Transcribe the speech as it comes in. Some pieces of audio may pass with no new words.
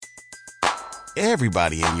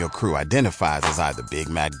Everybody in your crew identifies as either Big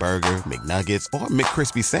Mac Burger, McNuggets, or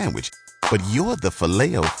McCrispy Sandwich. But you're the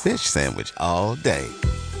Filet-O-Fish Sandwich all day.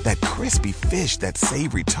 That crispy fish, that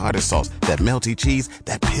savory tartar sauce, that melty cheese,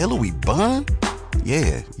 that pillowy bun.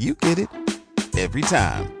 Yeah, you get it. Every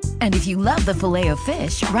time. And if you love the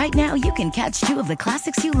Filet-O-Fish, right now you can catch two of the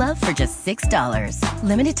classics you love for just $6.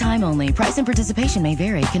 Limited time only. Price and participation may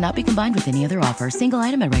vary. Cannot be combined with any other offer. Single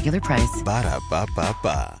item at regular price.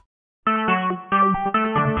 Ba-da-ba-ba-ba.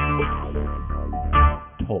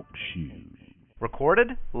 Talk shoes.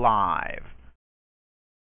 Recorded live.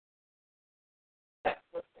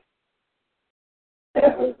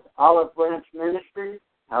 Olive Branch Ministries,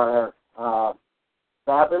 our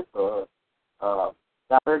Sabbath or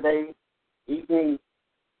Saturday evening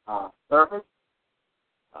service,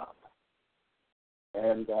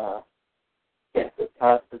 and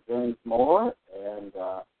Pastor James Moore and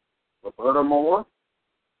Roberta Moore,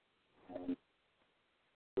 and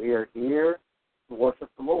we are here to worship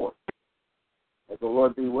the Lord. May the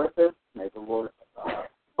Lord be with us. May the Lord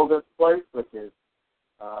fill this place with His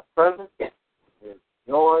presence, His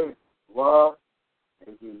joy, His love.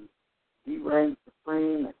 May He reigns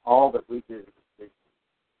supreme in all that we do.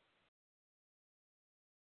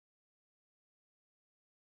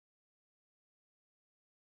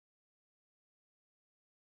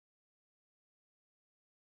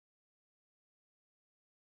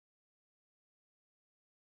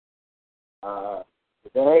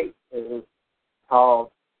 Today is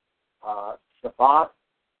called Shabbat.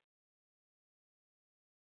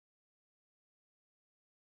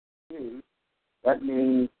 That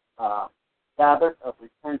means Sabbath of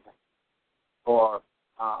repentance, or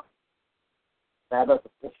Sabbath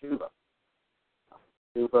of Shuvah.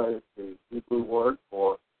 Shuvah is the Hebrew word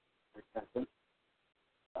for repentance.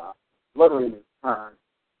 Literally means turn,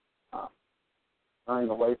 turning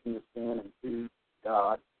away from your sin and to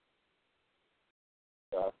God.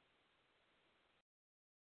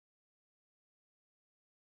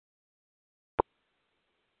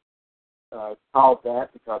 It's called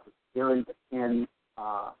that because it's during the 10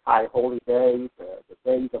 high holy days, the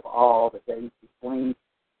days of all, the days between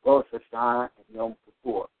Rosh Hashanah and Yom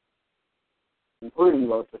Kippur, including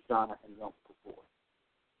Rosh Hashanah and Yom Kippur.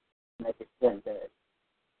 Make it 10 days.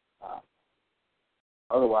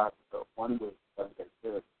 Otherwise, it's 1 week, doesn't get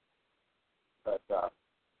good. But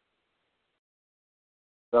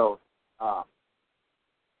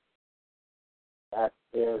that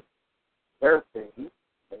is their thing.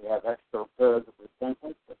 They have extra prayers of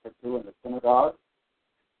repentance that they do in the synagogue.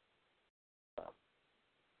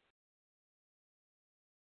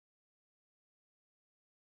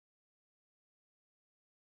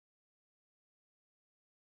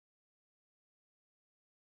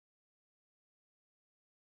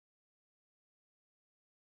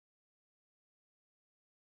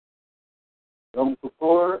 Yom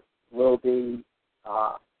Kippur will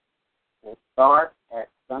start at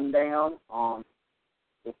sundown on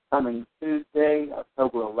this coming Tuesday,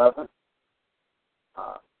 October 11th,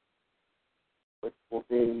 which will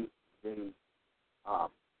be the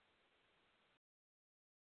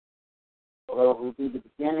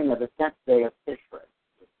beginning of the 10th day of Tishrei.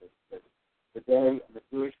 The day the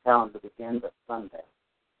Jewish calendar begins at sundown.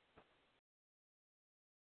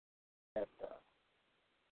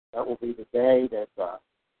 That will be the day that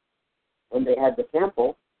when they had the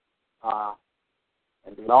temple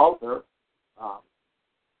and the altar,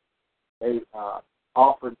 they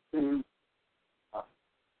offered two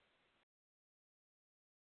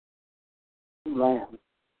lambs,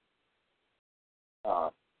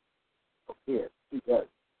 two goats.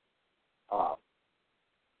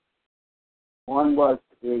 One was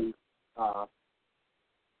to be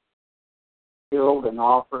killed and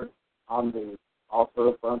offered on the altar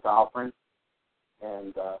of burnt offering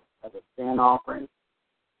and as a sin offering.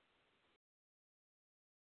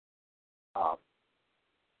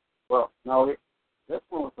 This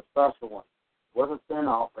one was a special one. It was a sin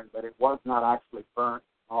offering, but it was not actually burnt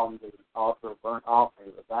on the altar of burnt offering.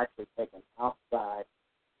 It was actually taken outside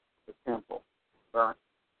the temple, burnt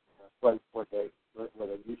in a place where they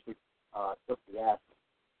usually took the ashes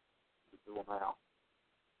and threw them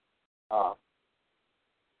out.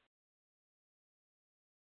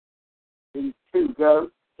 These two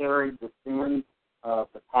goats carried the sins of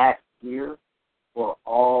the past year for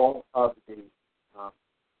all of the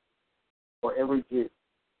for every Jew.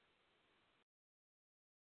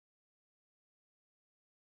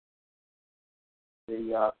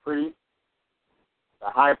 The priest, the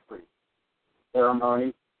high priest,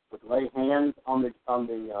 ceremony would lay hands on the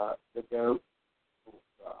goat,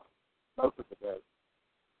 both of the goats,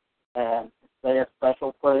 and say a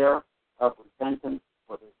special prayer of repentance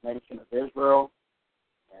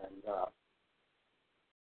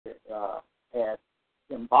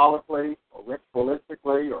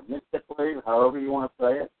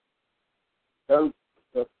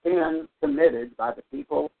sin committed by the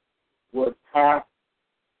people would pass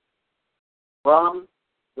from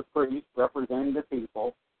the priest representing the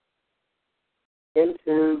people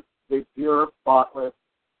into the pure, spotless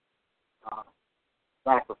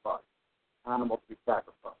sacrifice, animal to be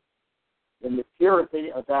sacrificed. Then the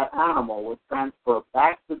purity of that animal would transfer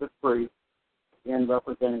back to the priest, again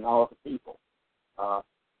representing all of the people.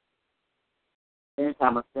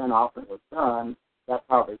 Anytime a sin offering was done, that's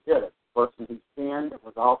how they did it. The person who sinned and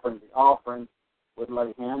was offering the offering would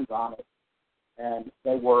lay hands on it, and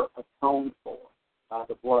they were atoned for by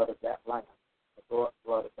the blood of that lamb, the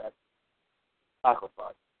blood of that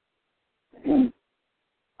sacrifice.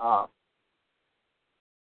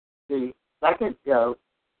 The second goat,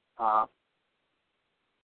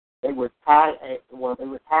 they would tie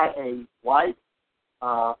a white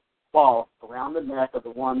cloth around the neck of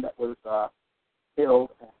the one that was killed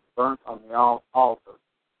and burnt on the altar,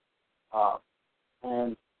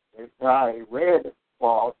 and they tie a red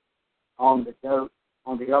cloth on the goat,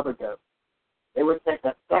 on the other goat. They would take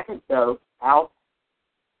that second goat out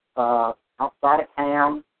outside of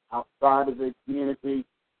town, outside of the community,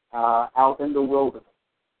 out in the wilderness,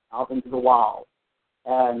 out into the wild,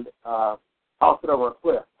 and toss it over a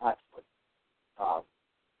cliff, actually.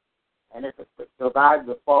 And if it survived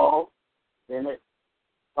the fall, then it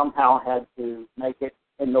somehow had to make it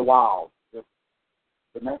in the wild, this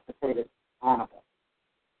domesticated animal,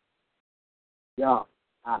 young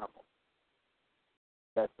animal,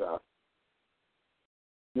 that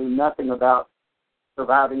knew nothing about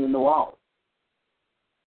surviving in the wild.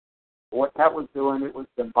 What that was doing, it was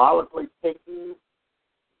symbolically taking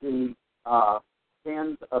the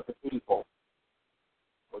sins of the people,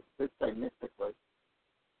 or should say mystically,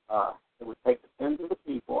 it would take the sins of the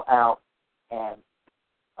people out and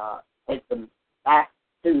take them back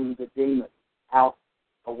to the demons, out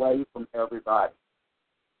away from everybody,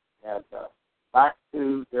 and back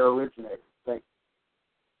to their originator, Satan.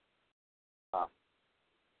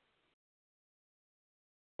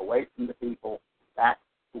 Away from the people, back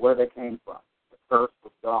to where they came from. The curse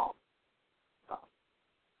was gone.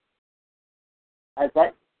 As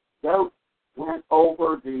that goat went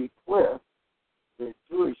over the cliff, the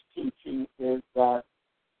Jewish teaching is that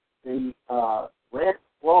the red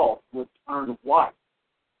cloth would turn white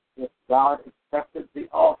if God accepted the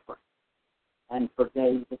offering and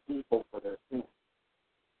forgave the people for their sins.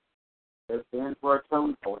 Their sins were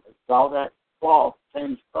atoned for. They saw that cloth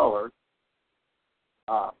change colors,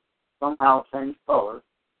 somehow change colors,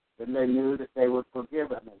 then they knew that they were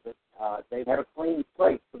forgiven and that they had a clean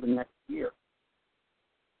slate for the next year.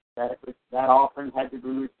 That offering had to be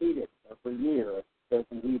repeated every year, as it says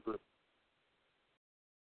in Hebrews.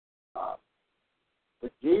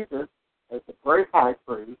 But Jesus, as the great high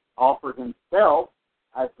priest, offered himself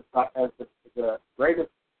as the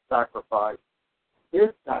greatest sacrifice. His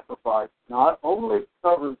sacrifice not only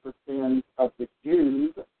covers the sins of the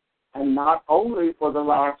Jews, and not only for the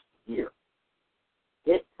last year.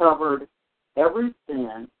 It covered every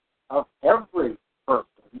sin of every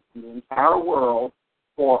person in the entire world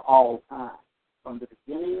for all time, from the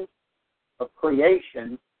beginning of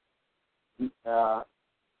creation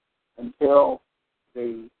until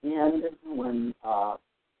the end, when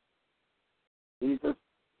Jesus,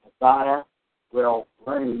 Messiah, will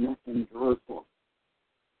reign in Jerusalem,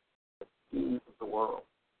 the King of the world,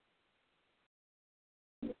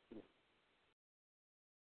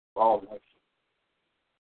 for all nations.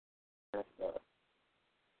 And, so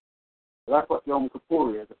that's what Yom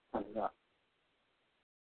Kippur is coming up.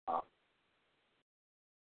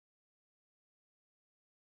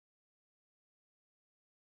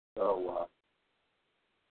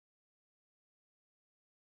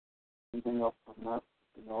 Anything else from that?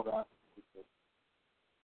 You know that?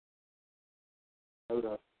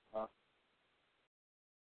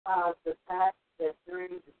 The fact that during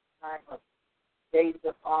this time of days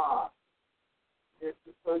of awe, there's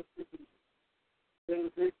supposed to be doing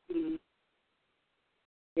good deeds,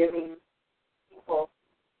 giving people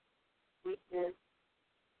sweetness,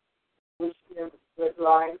 wishing them a good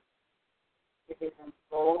life, giving them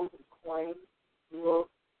gold and coins, jewels,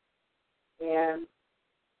 and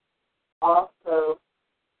also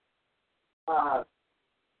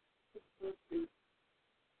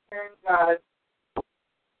preparing God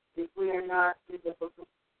if we are not in the book of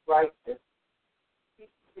righteous.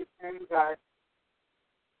 Preparing God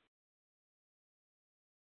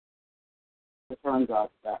to turn God to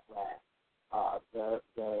that wrath.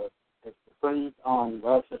 The decrees on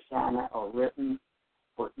Rosh Hashanah are written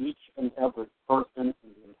for each and every person in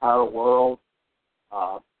the entire world,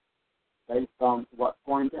 based on what's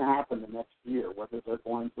going to happen the next year, whether they're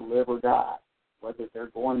going to live or die. whether they're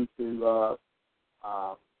going to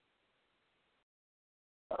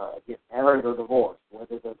get married or divorced,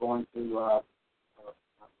 whether they're going to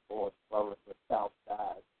divorce, well, if the spouse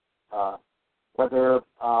dies, whether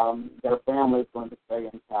their family is going to stay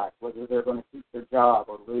intact, whether they're going to keep their job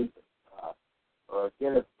or lose it, or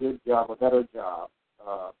get a good job, a better job,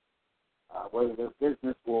 whether their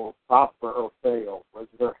business will prosper or fail, whether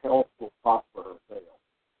their health will prosper or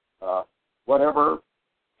fail. Whatever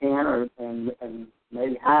can and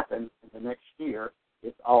may happen in the next year,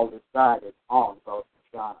 it's all decided on Rosh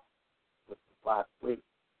Hashanah, which was last week.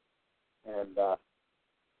 And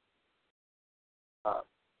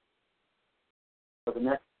for the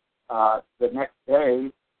next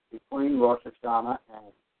day between Rosh Hashanah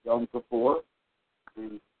and Yom Kippur,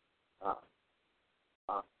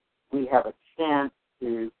 we have a chance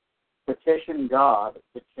to petition God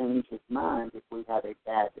to change His mind if we have a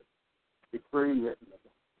bad decree written against.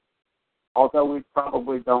 Although we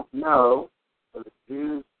probably don't know, so the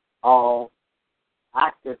Jews all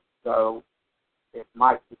act as though it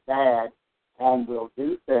might be bad and will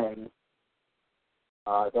do things.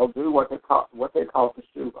 They'll do what they call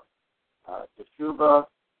Shuvah. Shuvah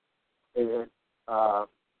is for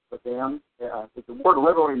them. The word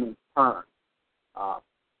literally means turn.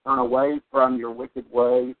 Turn away from your wicked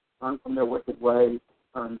ways. Turn from their wicked ways.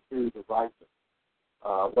 Turn to the righteous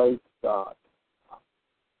ways of God.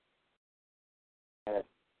 And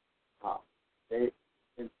they,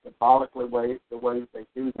 symbolically, the ways they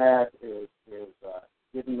do that is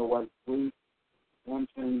giving away sweets,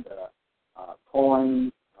 mentioned,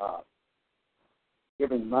 coins,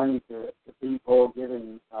 giving money to people,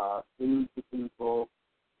 giving food to people,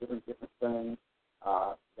 giving different things.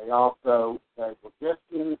 They also say, well, just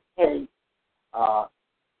in case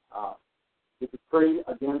the decree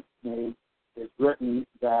against me is written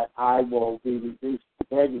that I will be reduced to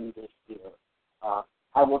begging this year,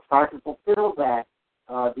 I will try to fulfill that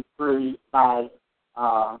decree by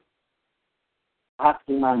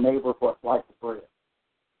asking my neighbor for a slice of bread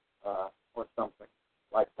or something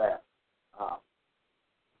like that.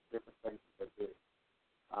 Different things that they do.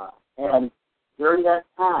 And during that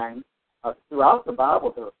time, throughout the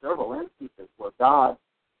Bible, there are several instances where God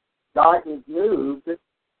is moved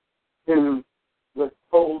to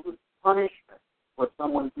withhold punishment for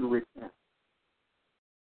someone who repents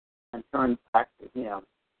and turns back to Him,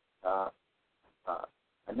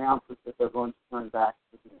 announces that they're going to turn back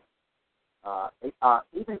to Him.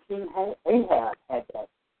 Even King Ahab had that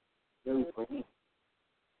news for him.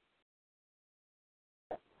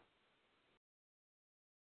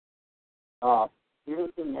 Even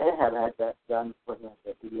King Ahab had that done for him,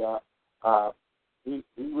 that he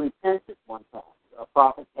repented one time. A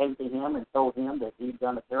prophet came to him and told him that he'd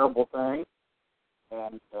done a terrible thing,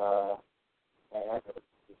 and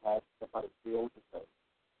he had somebody killed to say.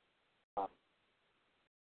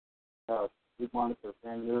 He wanted their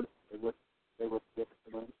vineyard. They would give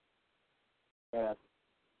it to him, and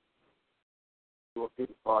do a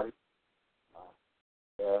pity party.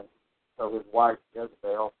 And so his wife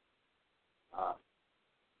Jezebel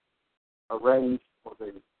arranged for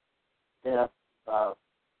the death of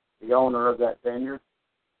the owner of that vineyard.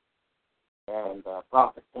 And the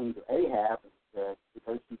prophet came to Ahab and said,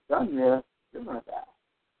 because you've done this, you're going to die.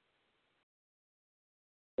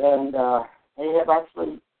 And Ahab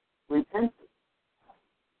actually repented.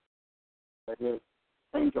 But his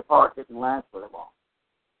change of heart didn't last very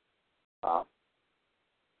long.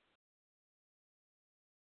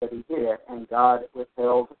 But he did, and God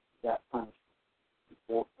withheld that punishment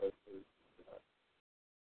before they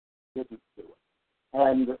didn't do it.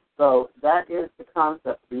 And so that is the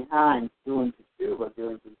concept behind doing Shuvah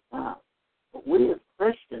during these times. But we as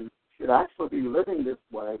Christians should actually be living this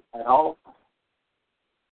way at all times.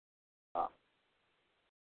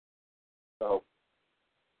 So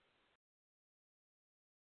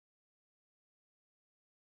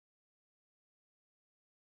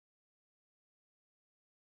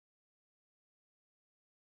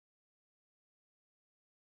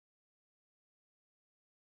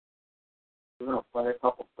we're going to play a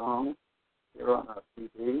couple songs here on our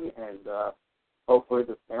CD, and hopefully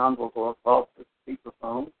the sound will go across the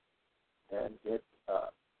speakerphone and get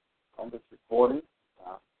on this recording.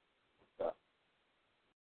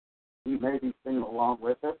 You may be singing along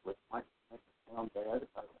with us, which might make it sound bad if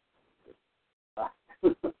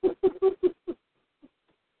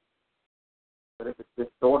but if it's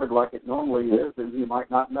distorted like it normally is, then you might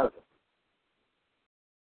not notice.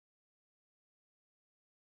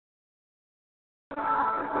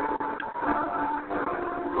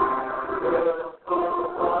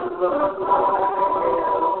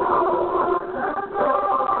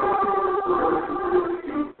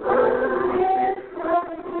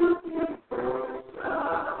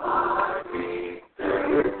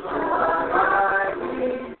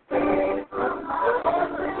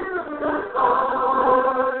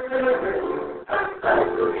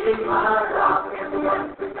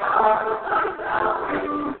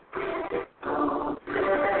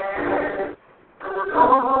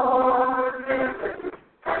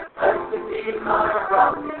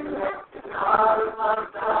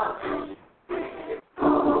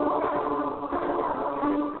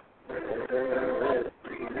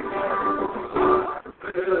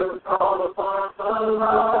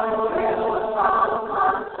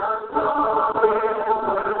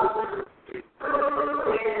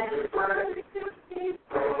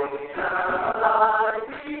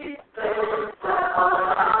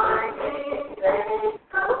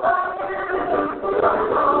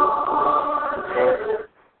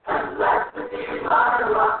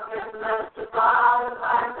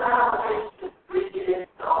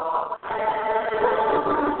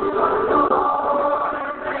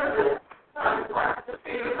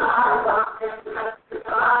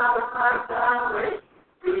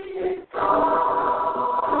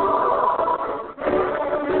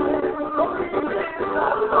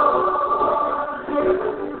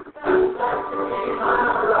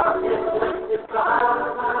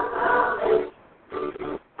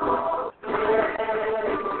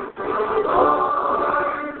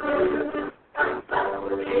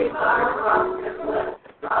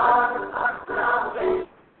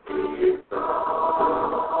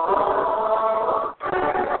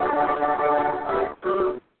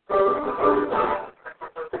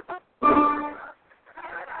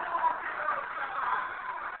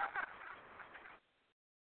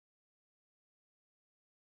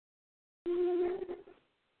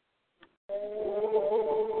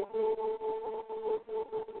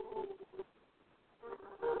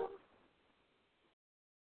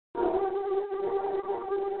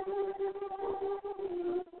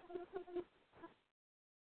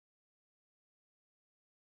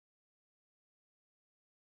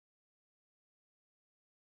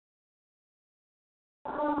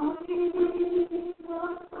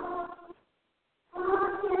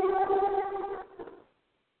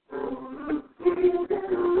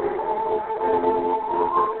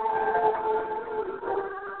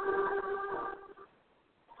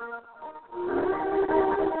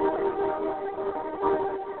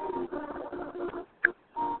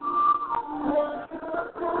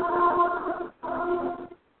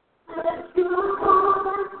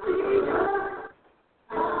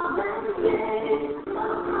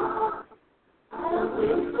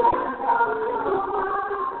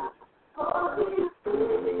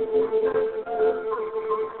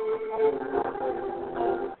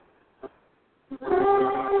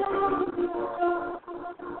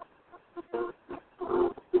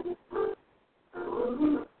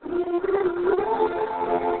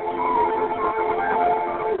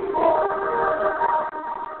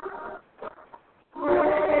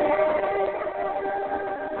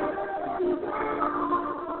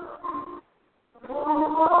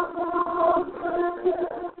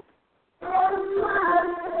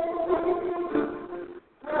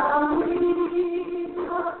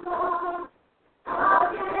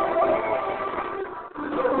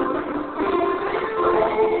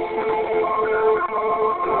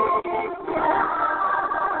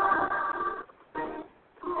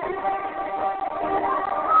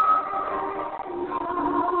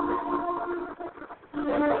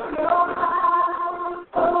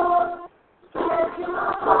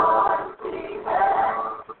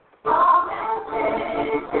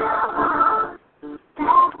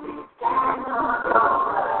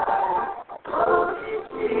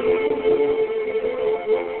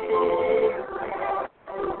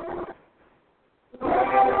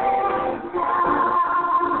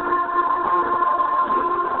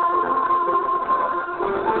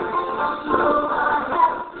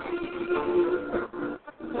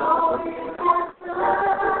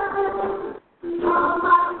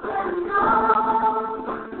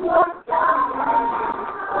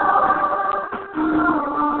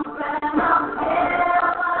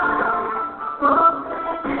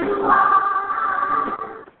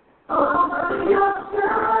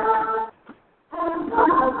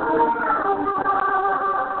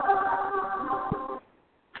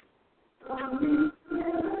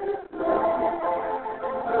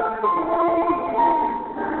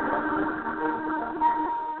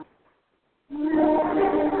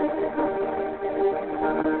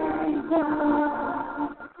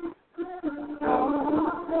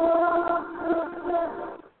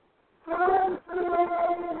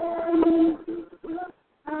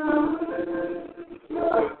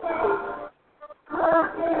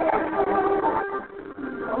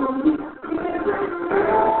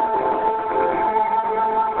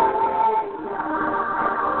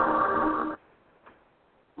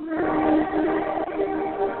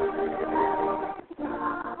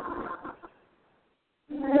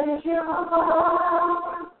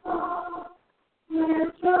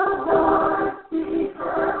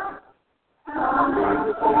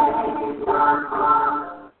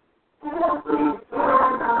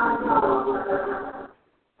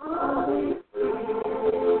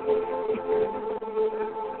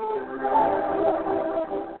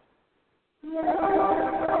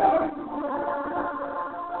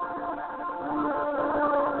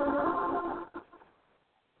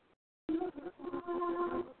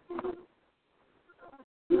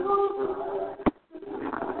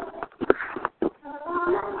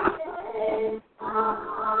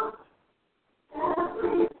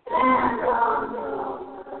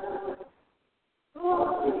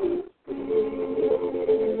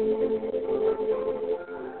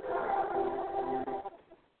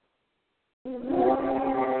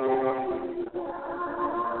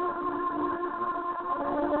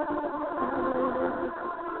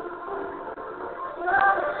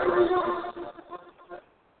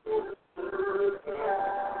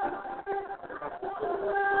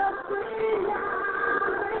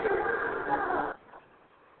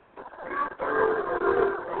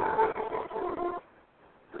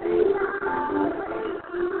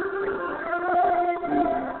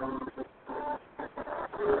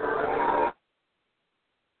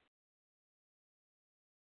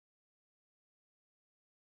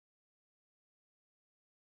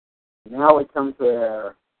 Now we come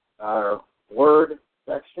to our word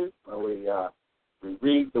section where we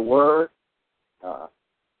read the word,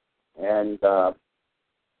 and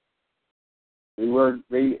we read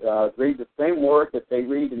the same word that they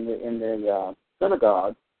read in the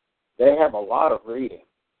synagogue. They have a lot of reading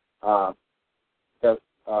because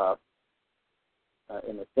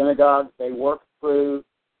in the synagogue they work through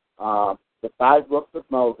the 5 books of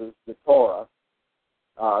Moses, the Torah,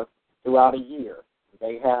 throughout a year.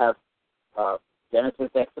 They have Genesis,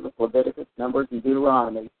 Exodus, Leviticus, Numbers, and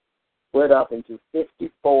Deuteronomy split up into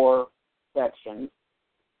 54 sections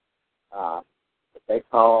that they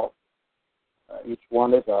call, each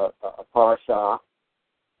one is a parashah,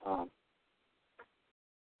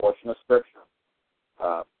 portion of Scripture.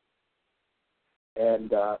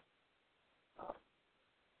 And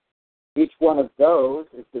each one of those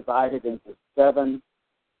is divided into 7,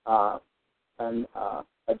 and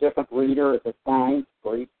a different reader is assigned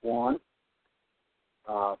for each one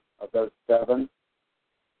of those 7,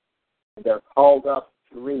 and they're called up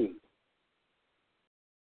to read.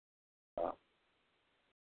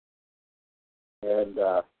 And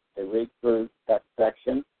they read through that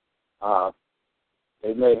section.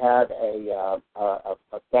 They may have a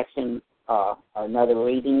section, another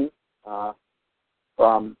reading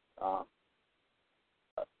from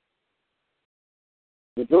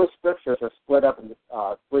the Jewish scriptures are split up into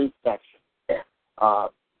 3 sections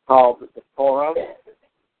called the Torah,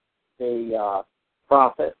 the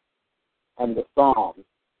prophets, and the Psalms,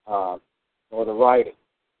 or the writing.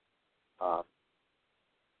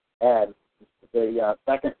 And the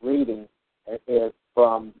second reading is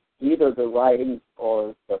from either the writings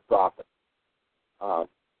or the prophets.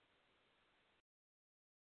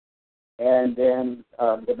 And then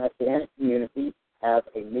the Messianic community has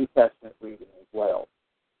a New Testament reading as well.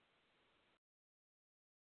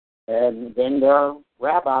 And then their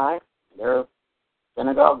rabbi, their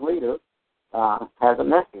synagogue leader, has a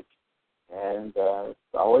message. And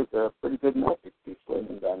it's always a pretty good message, usually.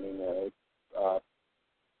 And I mean,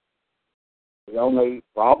 the only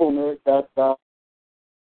problem is that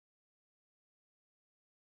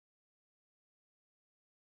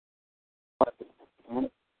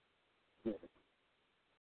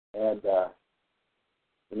and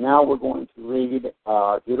now we're going to read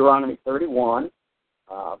Deuteronomy 31.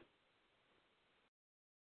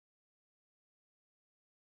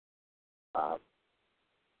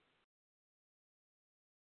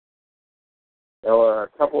 There were a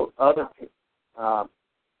couple other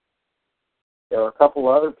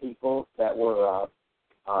people that were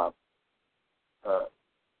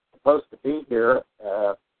supposed to be here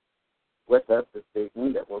with us this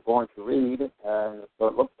evening that we're going to read, and so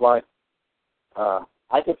it looks like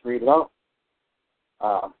I just read alone.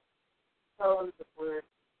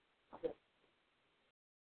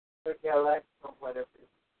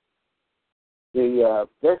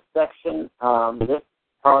 This section, this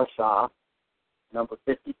parashah, number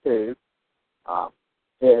 52,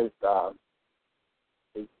 is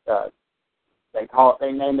they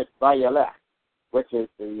name it Vayelech, which is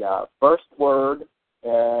the first word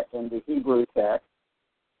in the Hebrew text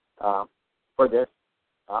for this.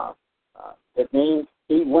 It means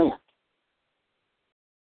he went.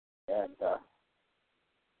 And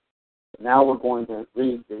now we're going to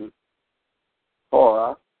read the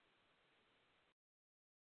Torah.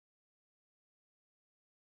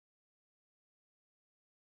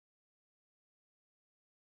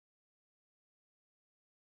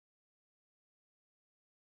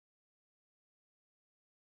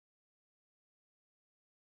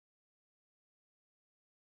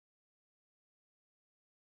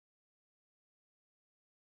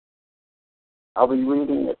 I'll be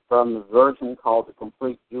reading it from the version called the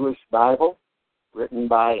Complete Jewish Bible, written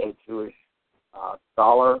by a Jewish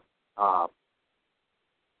scholar,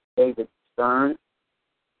 David Stern.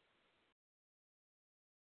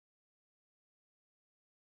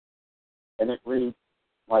 And it reads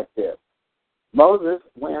like this. Moses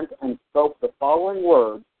went and spoke the following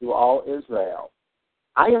words to all Israel.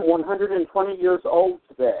 I am 120 years old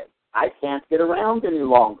today. I can't get around any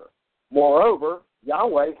longer. Moreover,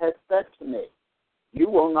 Yahweh has said to me, you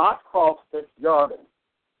will not cross this Jordan,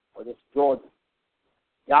 or this Jordan.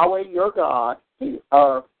 Yahweh your God, he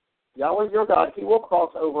will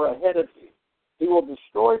cross over ahead of you. He will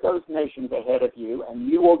destroy those nations ahead of you, and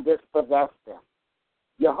you will dispossess them.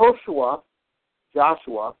 Joshua,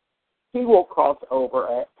 he will cross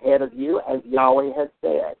over ahead of you, as Yahweh has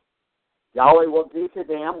said. Yahweh will do to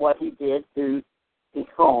them what he did to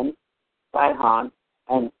Sihon,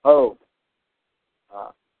 and Og,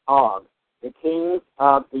 the kings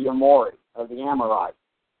of the Amorites,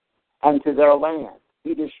 and to their land.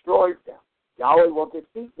 He destroyed them. Yahweh will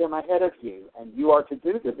defeat them ahead of you, and you are to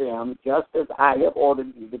do to them just as I have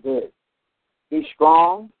ordered you to do. Be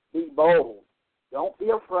strong, be bold. Don't be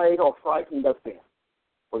afraid or frightened of them.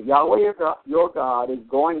 For Yahweh your God is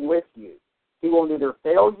going with you. He will neither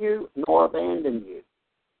fail you nor abandon you.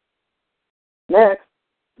 Next,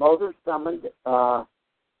 Moses summoned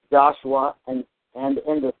Joshua and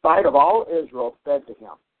in the sight of all Israel said to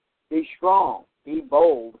him, be strong, be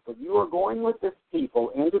bold, for you are going with this people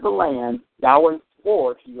into the land Yahweh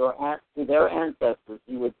swore to their ancestors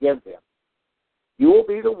he would give them. You will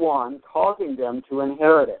be the one causing them to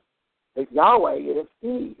inherit it. But Yahweh, it is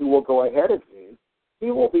he who will go ahead of you.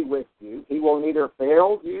 He will be with you. He will neither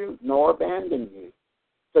fail you nor abandon you.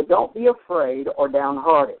 So don't be afraid or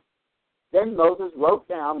downhearted. Then Moses wrote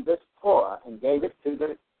down this Torah and gave it to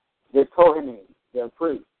the Kohanim, their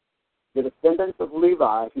priests, the descendants of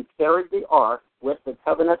Levi, who carried the ark with the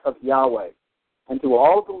covenant of Yahweh, and to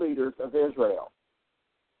all the leaders of Israel.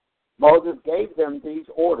 Moses gave them these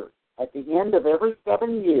orders. At the end of every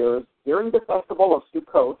 7 years, during the festival of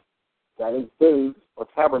Sukkot, that is booths or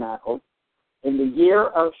tabernacles, in the year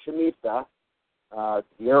of Shemitah,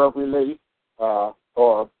 year of release,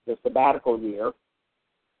 or the sabbatical year,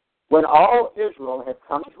 when all Israel has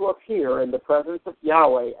come to appear in the presence of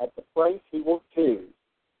Yahweh at the place he will choose,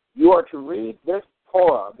 you are to read this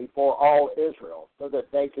Torah before all Israel so that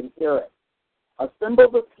they can hear it. Assemble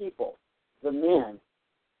the people, the men,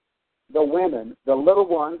 the women, the little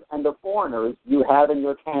ones, and the foreigners you have in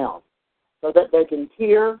your town, so that they can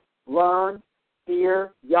hear, learn,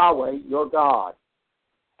 fear Yahweh your God,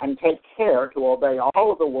 and take care to obey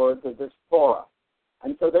all of the words of this Torah,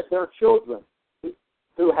 and so that their children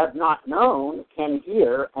who have not known can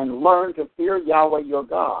hear and learn to fear Yahweh your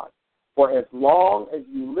God, for as long as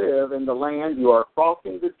you live in the land you are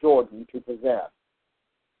crossing the Jordan to possess.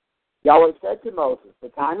 Yahweh said to Moses, the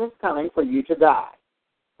time is coming for you to die.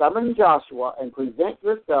 Summon Joshua and present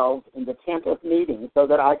yourselves in the tent of meeting so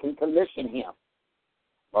that I can commission him.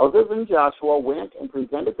 Moses and Joshua went and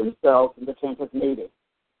presented themselves in the tent of meeting.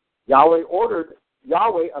 Yahweh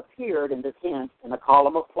appeared in the tent in a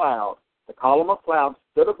column of cloud. The column of cloud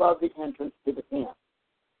stood above the entrance to the tent.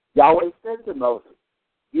 Yahweh said to Moses,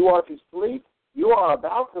 you are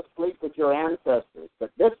about to sleep with your ancestors, but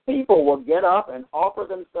this people will get up and offer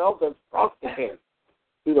themselves as prostitutes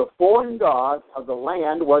to the foreign gods of the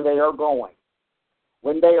land where they are going.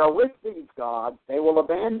 When they are with these gods, they will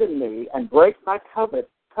abandon me and break my covenant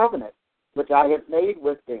which I have made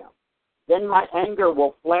with them. Then my anger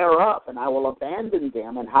will flare up, and I will abandon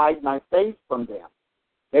them and hide my face from them.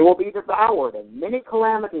 They will be devoured, and many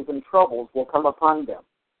calamities and troubles will come upon them.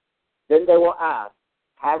 Then they will ask,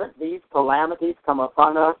 haven't these calamities come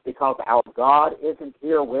upon us because our God isn't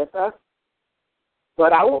here with us?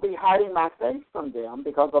 But I will be hiding my face from them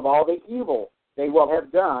because of all the evil they will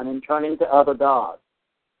have done in turning to other gods.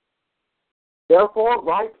 Therefore,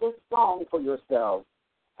 write this song for yourselves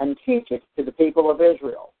and teach it to the people of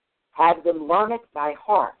Israel. Have them learn it by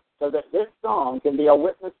heart, so that this song can be a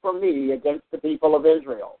witness for me against the people of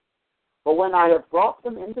Israel. For when I have brought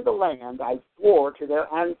them into the land, I swore to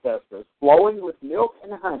their ancestors, flowing with milk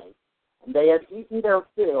and honey, and they had eaten their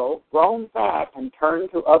fill, grown fat, and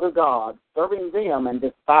turned to other gods, serving them and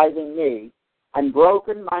despising me, and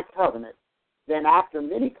broken my covenant. Then after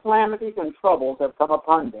many calamities and troubles have come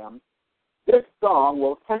upon them, this song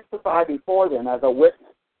will testify before them as a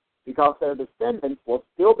witness, because their descendants will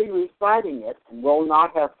still be reciting it and will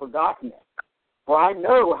not have forgotten it. For I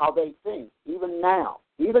know how they think, even now,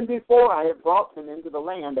 even before I have brought them into the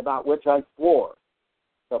land about which I swore.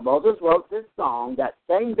 So Moses wrote this song that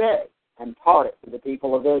same day and taught it to the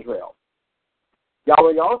people of Israel.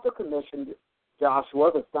 Yahweh also commissioned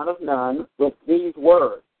Joshua, the son of Nun, with these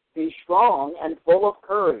words, be strong and full of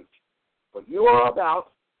courage, for you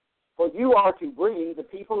are to bring the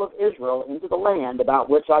people of Israel into the land about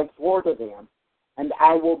which I swore to them, and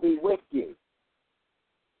I will be with you.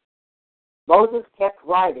 Moses kept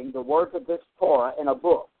writing the words of this Torah in a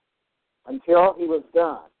book until he was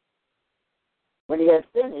done. When he had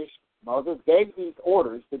finished, Moses gave these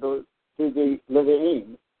orders to the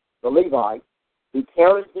Levites, who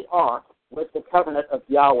carried the ark with the covenant of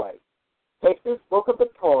Yahweh. Take this book of the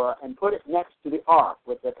Torah and put it next to the ark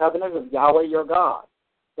with the covenant of Yahweh your God,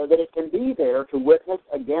 so that it can be there to witness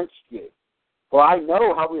against you. For I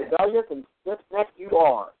know how rebellious and stiff-necked you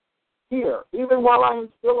are. Here, even while I am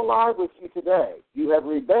still alive with you today, you have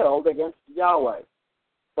rebelled against Yahweh.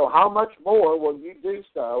 So how much more will you do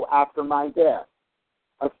so after my death?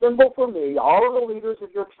 Assemble for me all of the leaders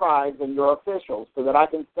of your tribes and your officials, so that I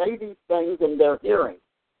can say these things in their hearing,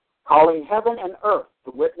 calling heaven and earth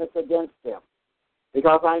to witness against them.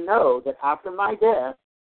 Because I know that after my death,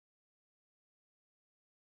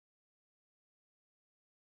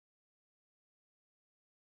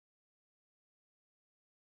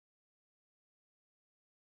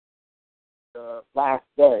 the last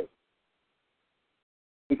day.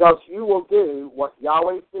 Because you will do what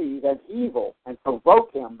Yahweh sees as evil and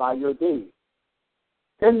provoke him by your deeds.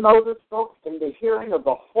 Then Moses spoke in the hearing of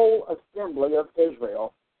the whole assembly of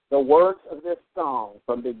Israel the words of this song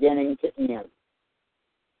from beginning to end.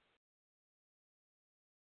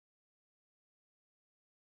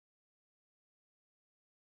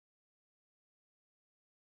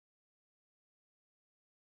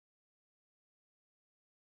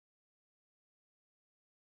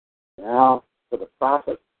 Now, for the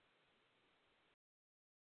prophet,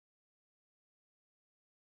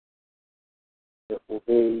 it will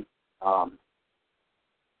be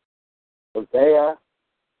Hosea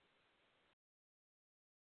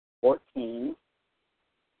 14,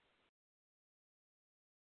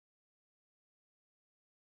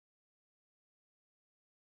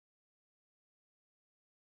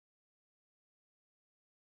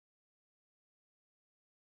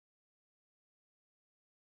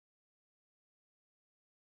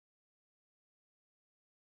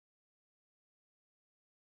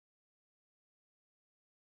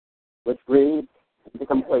 which reads the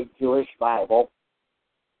complete Jewish Bible.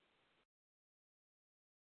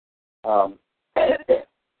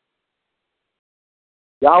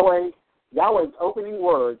 Yahweh's opening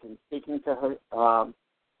words in speaking to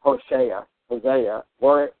Hosea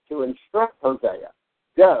were to instruct Hosea,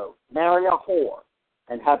 go, marry a whore,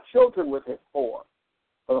 and have children with this whore.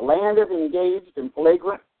 For the land is engaged in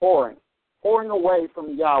flagrant whoring away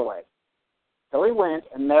from Yahweh. So he went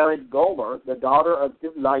and married Gomer, the daughter of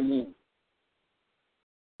Diblaim.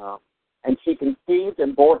 And she conceived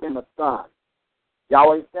and bore him a son.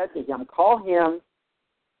 Yahweh said to him, call him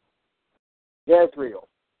Jezreel,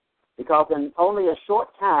 because in only a short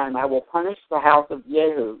time I will punish the house of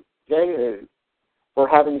Jehu for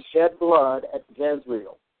having shed blood at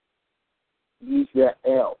Jezreel.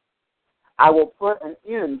 Yisrael. I will put an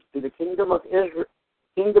end to the kingdom of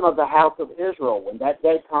the house of Israel. When that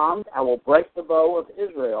day comes, I will break the bow of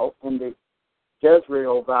Israel in the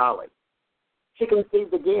Jezreel valley. She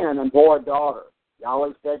conceived again and bore a daughter.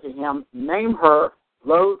 Yahweh said to him, name her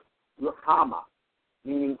Lo Ruhamah,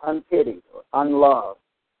 meaning unpitied, or unloved,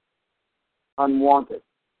 unwanted.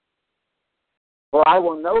 For I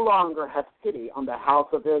will no longer have pity on the house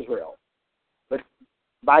of Israel. But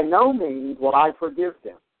by no means will I forgive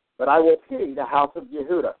them, but I will pity the house of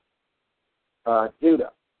Judah.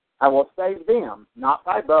 I will save them, not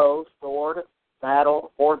by bow, sword,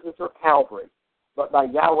 battle, horses, or cavalry, but by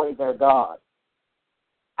Yahweh their God.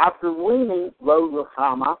 After weaning Lo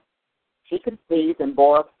Ruhamah, she conceived and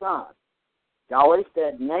bore a son. Yahweh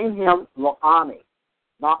said, name him Lo-Ami,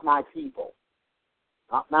 not my people,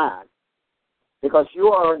 not mine, because you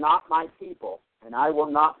are not my people, and I will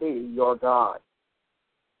not be your God.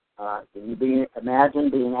 Can you imagine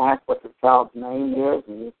being asked what your child's name is,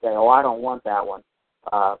 and you say, oh, I don't want that one.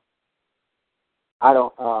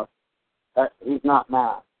 He's not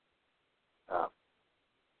mine.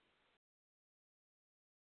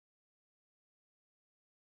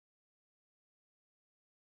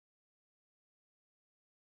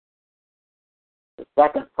 The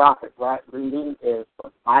second prophet reading is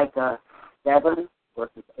from Micah 7,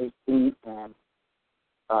 verses 18 and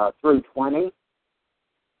through 20.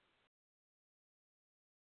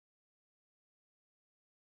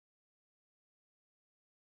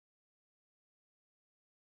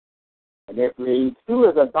 And it reads, who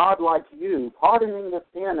is a God like you, pardoning the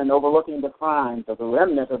sin and overlooking the crimes of the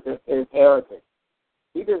remnant of his heritage?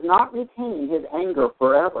 He does not retain his anger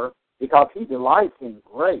forever, because he delights in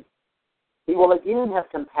grace. He will again have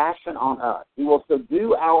compassion on us. He will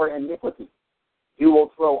subdue our iniquity. You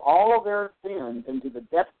will throw all of their sins into the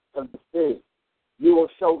depths of the sea. You will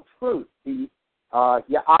show truth to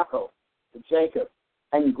Yaakov, to Jacob,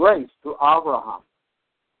 and grace to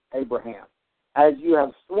Abraham, as you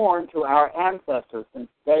have sworn to our ancestors since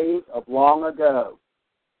days of long ago.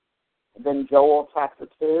 And then Joel chapter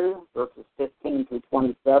 2, verses 15 through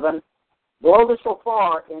 27. Blow the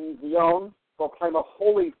shofar in Zion, proclaim a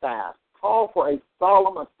holy fast, call for a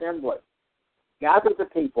solemn assembly. Gather the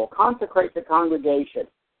people, consecrate the congregation,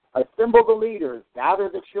 assemble the leaders, gather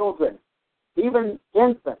the children, even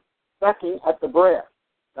infants sucking at the breast.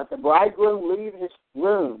 Let the bridegroom leave his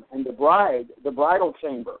room, and the bride the bridal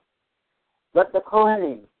chamber. Let the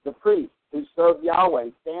Kohanim, the priests who serve Yahweh,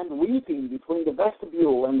 stand weeping between the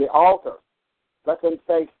vestibule and the altar. Let them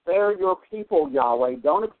say, spare your people, Yahweh.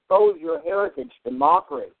 Don't expose your heritage to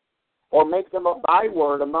mockery, or make them a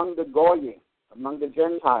byword among the Goyim, among the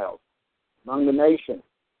Gentiles, among the nations.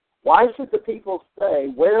 Why should the people say,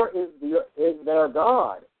 where is their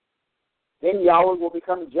God? Then Yahweh will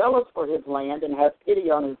become jealous for his land and have pity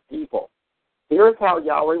on his people. Here is how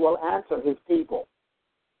Yahweh will answer his people.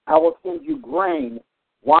 I will send you grain,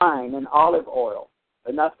 wine, and olive oil,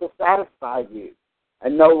 enough to satisfy you.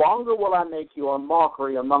 And no longer will I make you a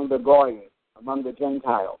mockery among the Goyim, among the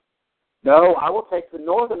Gentiles. No, I will take the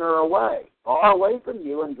northerner away, far away from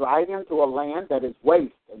you, and drive him to a land that is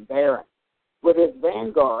waste and barren, with his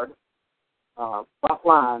vanguard front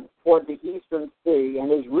line toward the eastern sea,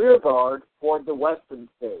 and his rear guard toward the western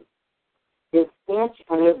sea. His stench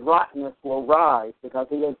and his rottenness will rise, because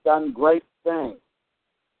he has done great things.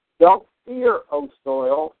 Don't fear, O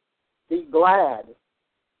soil. Be glad.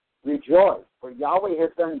 Rejoice, for Yahweh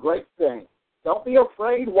has done great things. Don't be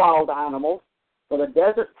afraid, wild animals, for the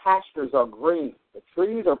desert pastures are green. The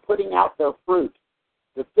trees are putting out their fruit.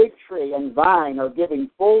 The fig tree and vine are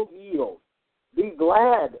giving full yield. Be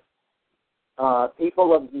glad,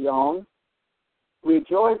 people of Zion.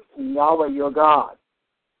 Rejoice in Yahweh your God,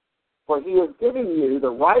 for he is giving you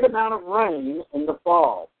the right amount of rain in the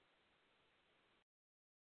fall.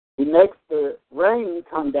 He makes the rain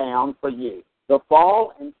come down for you, the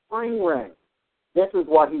fall and spring rain. This is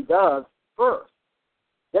what he does first.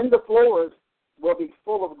 Then the floors will be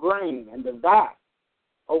full of grain, and the vats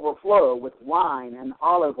overflow with wine and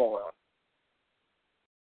olive oil.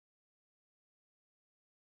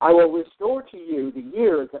 I will restore to you the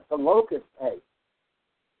years that the locust ate.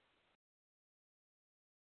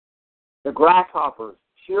 The grasshoppers,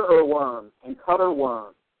 shearer worms, and cutter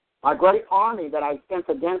worms, my great army that I sent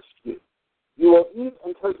against you. You will eat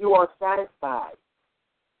until you are satisfied,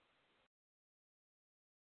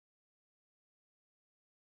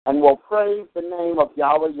 and will praise the name of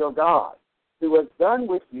Yahweh your God, who has done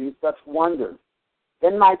with you such wonders.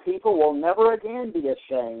 Then my people will never again be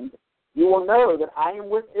ashamed. You will know that I am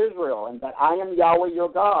with Israel, and that I am Yahweh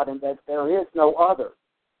your God, and that there is no other.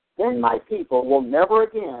 Then my people will never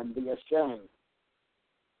again be ashamed.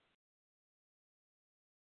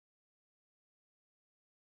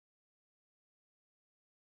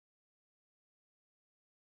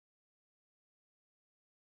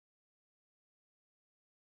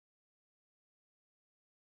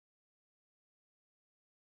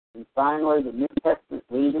 And finally, the New Testament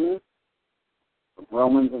readings from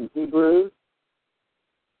Romans and Hebrews.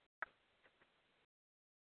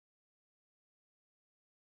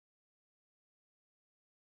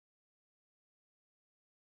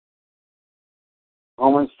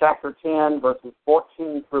 Romans chapter 10, verses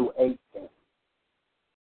 14 through 18.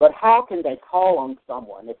 But how can they call on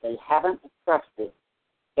someone if they haven't trusted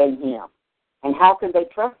in him? And how can they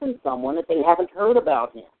trust in someone if they haven't heard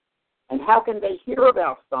about him? And how can they hear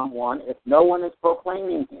about someone if no one is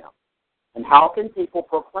proclaiming him? And how can people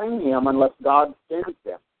proclaim him unless God sends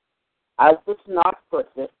them? As the Tanakh puts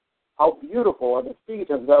it, how beautiful are the feet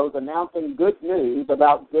of those announcing good news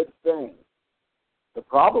about good things. The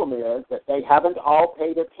problem is that they haven't all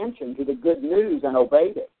paid attention to the good news and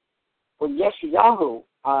obeyed it. For Yeshayahu,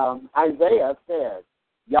 Isaiah says,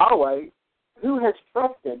 Yahweh, who has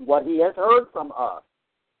trusted what he has heard from us?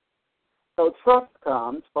 So trust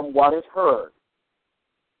comes from what is heard.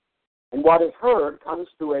 And what is heard comes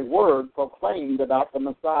through a word proclaimed about the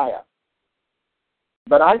Messiah.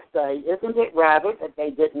 But I say, isn't it rather that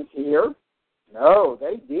they didn't hear? No,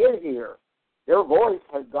 they did hear. Their voice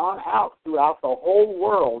has gone out throughout the whole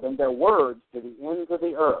world, and their words to the ends of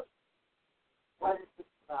the earth. What is the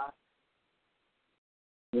Tanakh?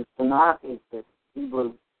 The Tanakh is the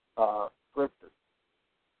Hebrew scriptures,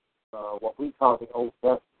 what we call the Old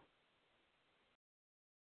Testament.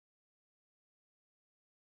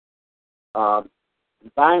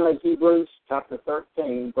 And finally, Hebrews chapter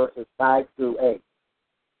 13, verses 5 through 8.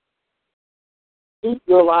 Keep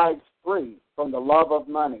your lives free from the love of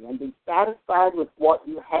money, and be satisfied with what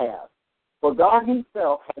you have. For God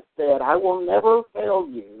himself has said, I will never fail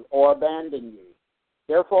you or abandon you.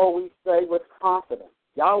 Therefore we say with confidence,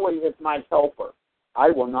 Yahweh is my helper.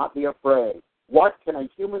 I will not be afraid. What can a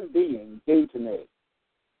human being do to me?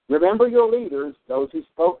 Remember your leaders, those who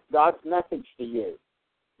spoke God's message to you.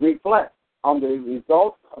 Reflect on the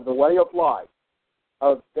results of the way of life,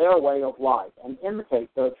 of their way of life, and imitate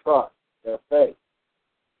their trust, their faith.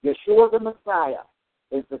 Yeshua the Messiah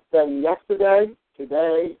is the same yesterday,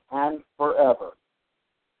 today, and forever.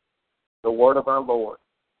 The word of our Lord.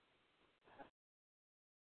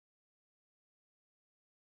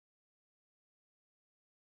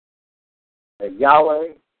 May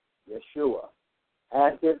Yahweh, Yeshua,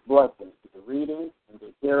 add his blessings to the reading and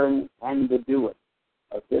the hearing and the doing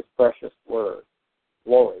of this precious word.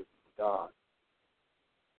 Glory to God.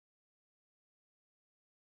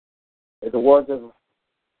 May the words of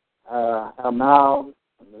our mouths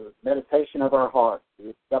and the meditation of our hearts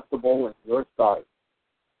be acceptable in your sight,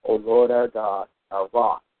 O Lord our God, our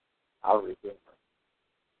rock, our Redeemer.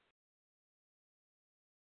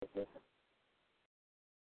 Amen.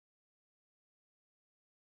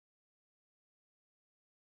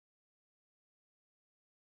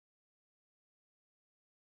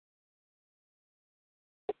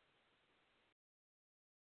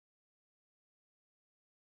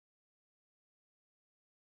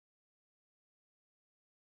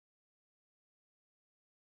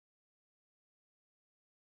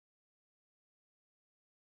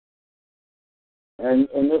 And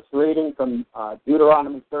in this reading from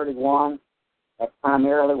Deuteronomy 31, that's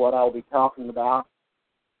primarily what I'll be talking about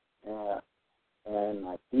and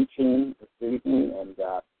my teaching this evening. And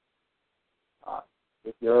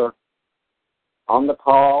if you're on the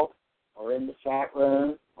call or in the chat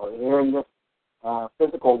room or here in this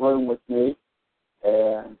physical room with me,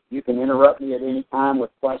 and you can interrupt me at any time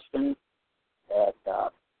with questions, and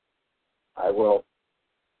I will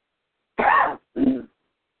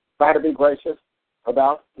try to be gracious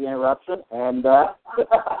about the interruption, and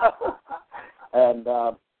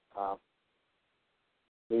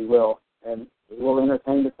we will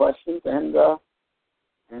entertain the questions, and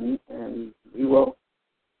we will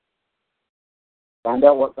find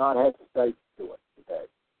out what God has to say to us today.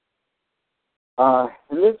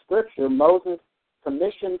 In this scripture, Moses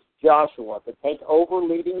commissions Joshua to take over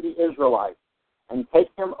leading the Israelites and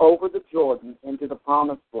take them over the Jordan into the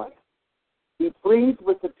promised land. He pleads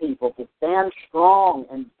with the people to stand strong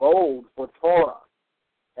and bold for Torah.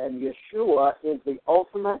 And Yeshua is the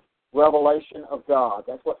ultimate revelation of God.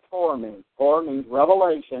 That's what Torah means. Torah means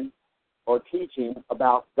revelation or teaching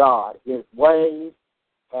about God, His ways,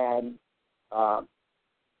 and the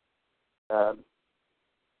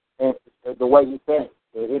way He thinks,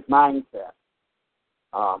 His mindset.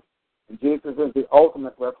 And Jesus is the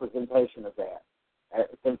ultimate representation of that,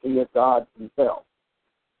 since He is God Himself.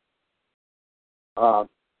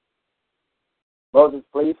 Moses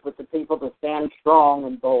pleads with the people to stand strong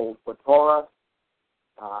and bold for Torah,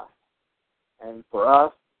 and for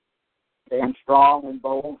us, stand strong and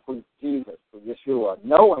bold for Jesus, for Yeshua,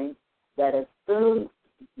 knowing that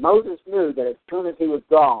Moses knew that as soon as he was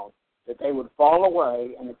gone, that they would fall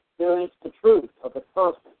away and experience the truth of the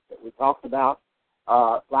curses that we talked about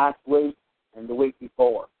last week and the week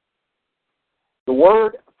before. The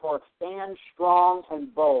word for stand strong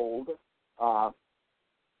and bold,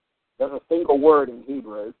 there's a single word in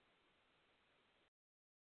Hebrew.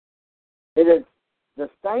 It is the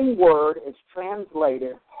same word is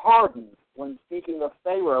translated hardened when speaking of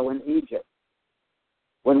Pharaoh in Egypt.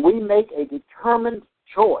 When we make a determined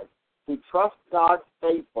choice to trust God's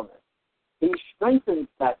faithfulness, He strengthens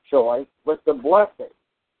that choice with the blessing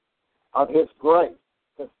of His grace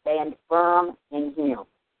to stand firm in Him.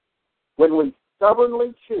 When we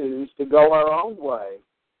stubbornly choose to go our own way,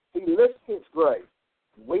 He lifts His grace.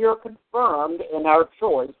 We are confirmed in our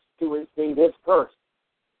choice to receive His curse.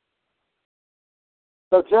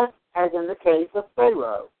 So just as in the case of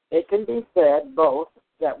Pharaoh, it can be said both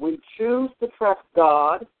that we choose to trust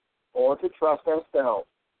God or to trust ourselves.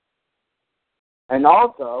 And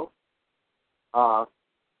also,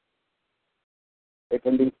 it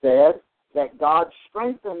can be said that God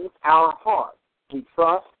strengthens our heart to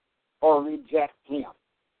trust or reject Him.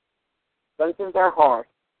 Strengthens our heart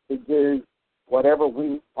to do whatever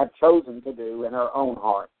we have chosen to do in our own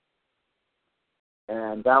heart.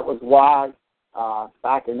 And that was why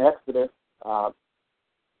back in Exodus,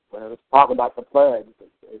 when it was talking about the plagues,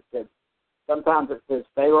 it said, sometimes it says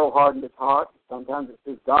Pharaoh hardened his heart, sometimes it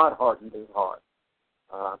says God hardened his heart.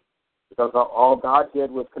 Because all God did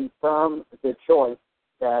was confirm the choice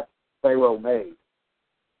that Pharaoh made.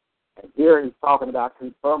 And here he's talking about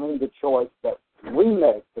confirming the choice that we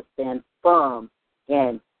make to stand firm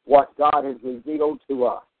in what God has revealed to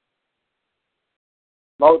us.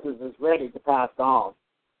 Moses is ready to pass on.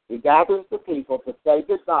 He gathers the people to say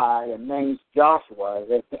goodbye and names Joshua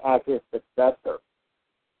as his successor.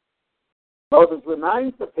 Moses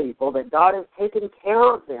reminds the people that God has taken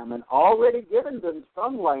care of them and already given them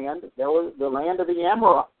some land. There was the land of the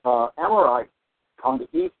Amorites on the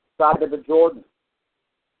east side of the Jordan.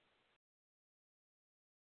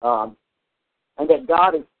 And that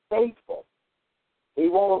God is faithful. He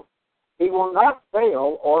will not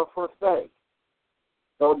fail or forsake.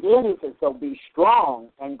 So again, he says, so be strong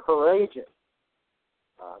and courageous.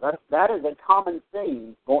 That is a common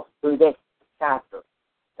theme going through this chapter.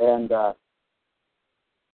 And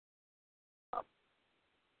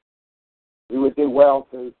we would do well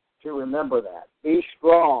to remember that. Be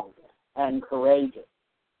strong and courageous.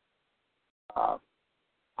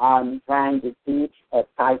 I'm trying to teach and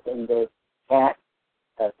type in the chat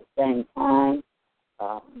at the same time.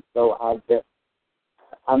 So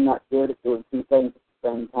I'm not good at doing two things at the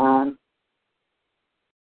same time.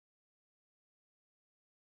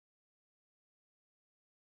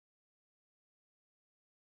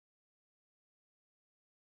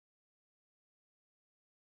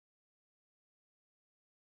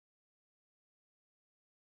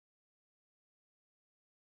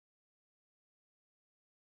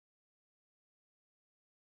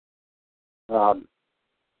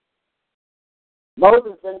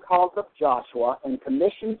 Moses then calls up Joshua and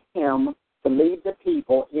commissions him to lead the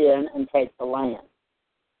people in and take the land.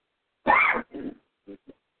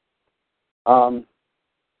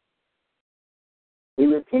 He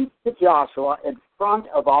repeats to Joshua in front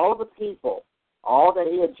of all the people, all that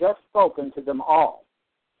he had just spoken to them all.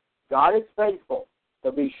 God is faithful,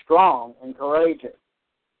 so be strong and courageous.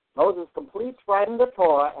 Moses completes writing the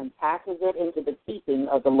Torah and passes it into the keeping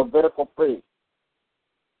of the Levitical priests.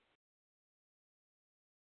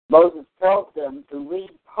 Moses tells them to read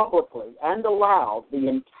publicly and aloud the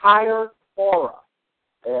entire Torah.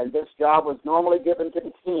 And this job was normally given to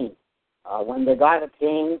the king. When they got a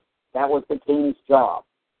king, that was the king's job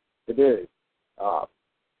to do.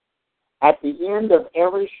 At the end of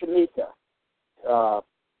every Shemitah,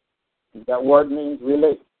 that word means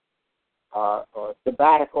release, or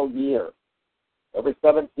sabbatical year. Every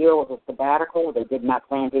seventh year was a sabbatical. They did not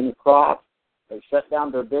plant any crops. They shut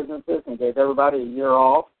down their businesses and gave everybody a year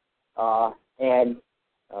off. And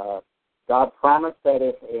God promised that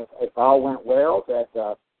if all went well, that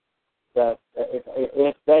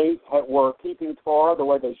if they were keeping Torah the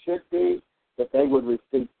way they should be, that they would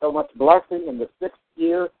receive so much blessing in the sixth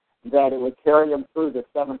year that it would carry them through the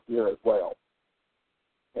seventh year as well.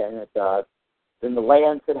 And then the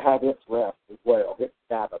land should have its rest as well, its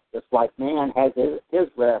Sabbath, just like man has his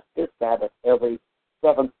rest, his Sabbath every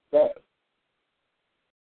seventh day.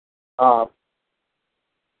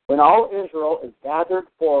 When all Israel is gathered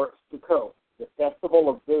for Sukkot, the festival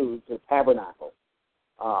of booths or tabernacle,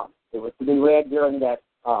 it was to be read during that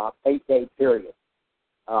 8-day period,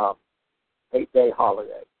 8-day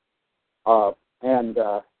holiday. And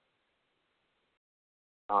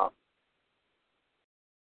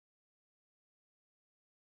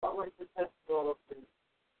what was the festival of booths?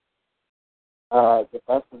 The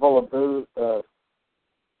festival of booths,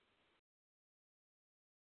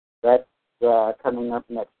 that's coming up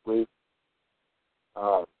next week.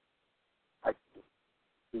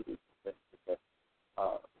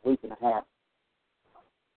 Week and a half.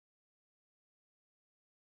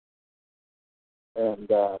 And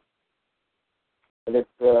it's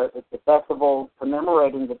a festival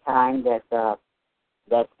commemorating the time that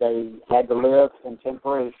they had to live in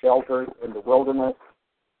temporary shelters in the wilderness.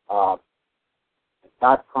 God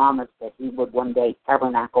promised that he would one day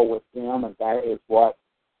tabernacle with them, and that is what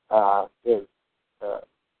is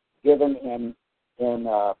given in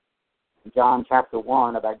John chapter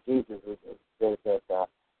 1 about Jesus. It says that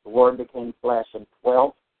the Word became flesh and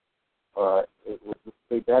dwelt. It would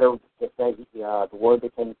be better to say the Word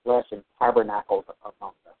became flesh and tabernacled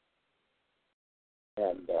among us.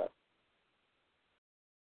 And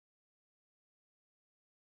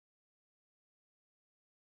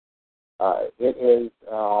it is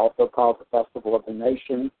also called the Festival of the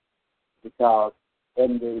Nations because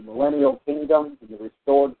in the millennial kingdom, in the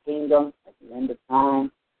restored kingdom, at the end of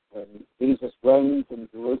time, when Jesus reigns in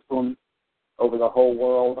Jerusalem over the whole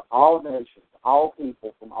world, all nations, all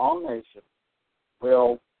people from all nations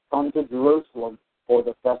will come to Jerusalem for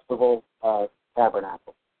the Festival of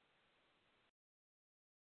Tabernacle.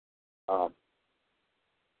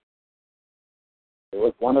 It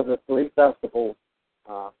was one of the three festivals,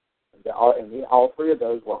 and all three of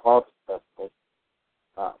those were harvest festivals.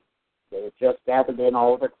 They had just gathered in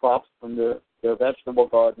all of the crops from their vegetable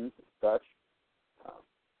gardens and such,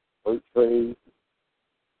 fruit trees,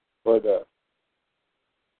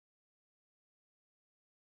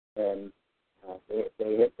 and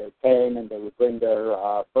they came and they would bring their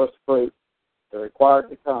first fruit. They're required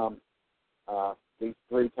to come these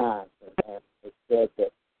three times, and it said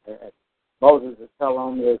that Moses is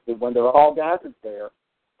telling them is that when they're all gathered there,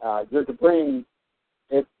 you're to bring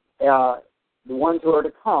it. The ones who are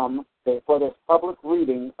to come for this public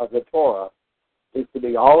reading of the Torah is to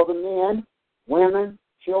be all of the men, women,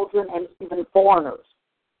 children, and even foreigners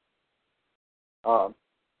who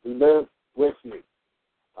live with you.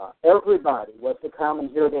 Everybody was to come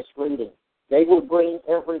and hear this reading. They would bring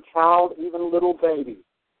every child, even little babies.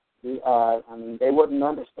 They wouldn't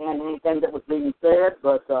understand anything that was being said,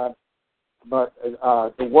 but the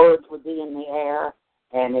words would be in the air,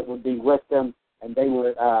 and it would be with them. And they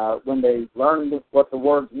would, when they learned what the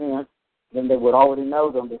words meant, then they would already know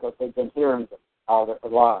them because they'd been hearing them all their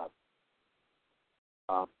lives.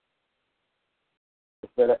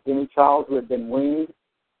 That any child who had been weaned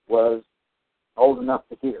was old enough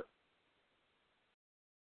to hear.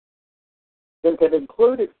 Since it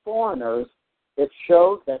included foreigners, it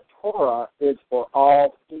shows that Torah is for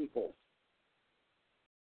all peoples.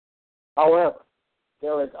 However,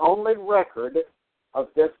 there is only record of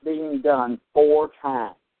this being done 4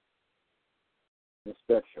 times in the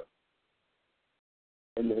Scripture,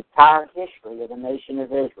 in the entire history of the nation of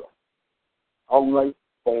Israel. Only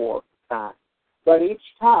 4 time. But each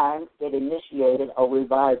time it initiated a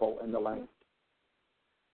revival in the land.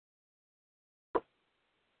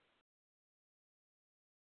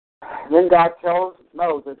 Then God tells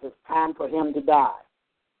Moses it's time for him to die.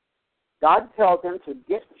 God tells him to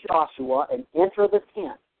get Joshua and enter the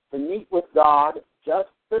tent to meet with God, just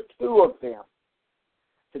the two of them,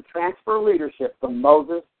 to transfer leadership from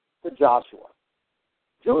Moses to Joshua.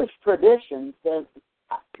 Jewish tradition says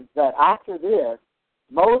that after this,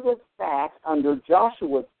 Moses sat under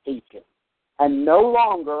Joshua's teaching and no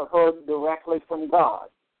longer heard directly from God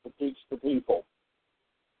to teach the people.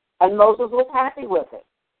 And Moses was happy with it.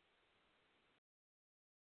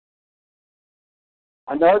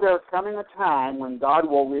 I know there's coming a time when God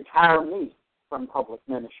will retire me from public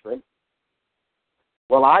ministry.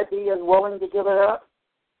 Will I be as willing to give it up?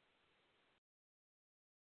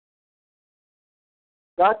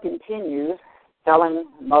 God continues telling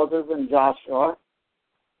Moses and Joshua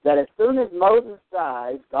that as soon as Moses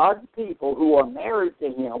dies, God's people who are married to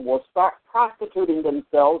him will start prostituting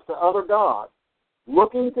themselves to other gods,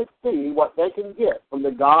 looking to see what they can get from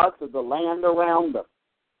the gods of the land around them.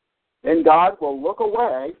 Then God will look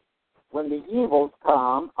away when the evils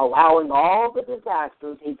come, allowing all the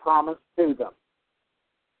disasters he promised to them.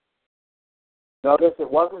 Notice it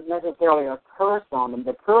wasn't necessarily a curse on them.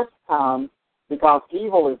 The curse comes because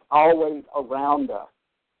evil is always around us.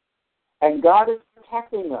 And God is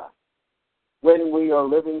protecting us when we are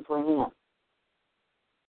living for him.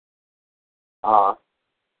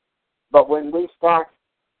 But when we start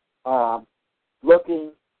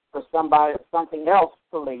looking for something else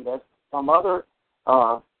to lead us, some other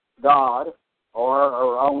God or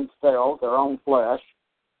our own selves, our own flesh,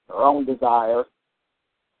 our own desires,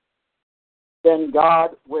 then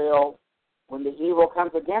God will, when the evil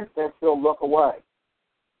comes against us, he'll look away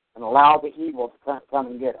and allow the evil to come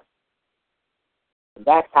and get us. And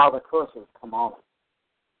that's how the curses come on us.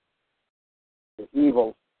 The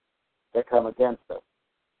evils that come against us.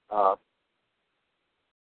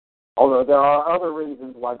 Although there are other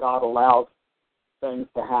reasons why God allows things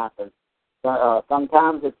to happen.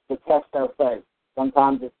 Sometimes it's to test our faith.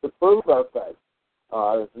 Sometimes it's to prove our faith.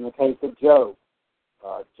 As in the case of Job.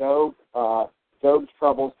 Job's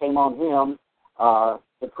troubles came on him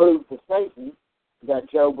to prove to Satan that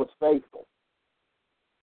Job was faithful.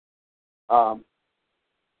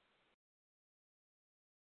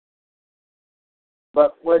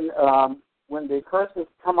 But when the curses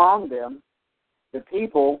come on them, the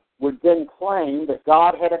people would then claim that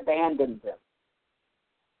God had abandoned them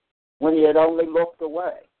when he had only looked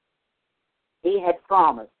away. He had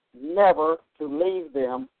promised never to leave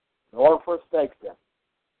them nor forsake them.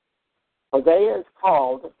 Hosea is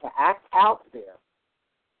called to act out this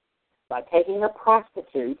by taking a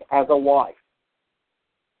prostitute as a wife.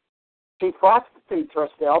 She prostitutes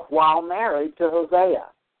herself while married to Hosea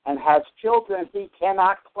and has children he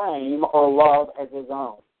cannot claim or love as his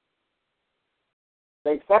own.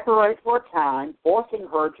 They separate for a time, forcing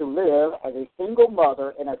her to live as a single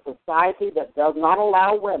mother in a society that does not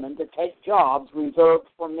allow women to take jobs reserved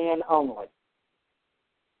for men only.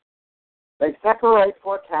 They separate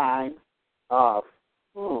for a time,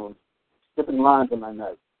 skipping lines in my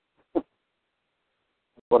notes. That's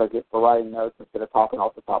what I get for writing notes instead of talking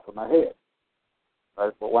off the top of my head.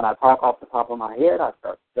 But when I talk off the top of my head, I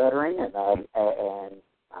start stuttering and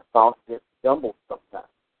my thoughts get jumbled sometimes.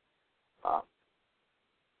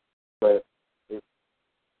 But it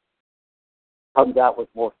comes out with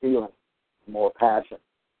more feeling, more passion.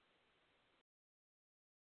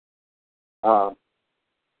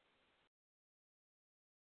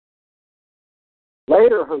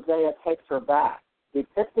 Later, Hosea takes her back,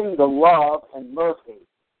 depicting the love and mercy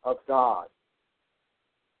of God.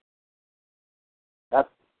 That's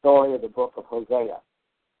the story of the book of Hosea,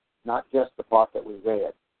 not just the part that we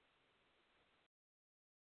read.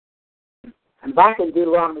 And back in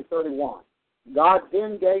Deuteronomy 31, God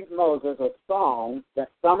then gave Moses a song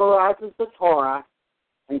that summarizes the Torah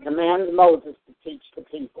and commands Moses to teach the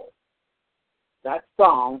people. That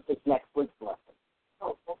song is next week's lesson.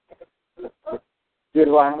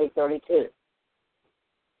 Deuteronomy 32.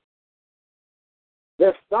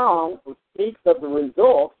 This song speaks of the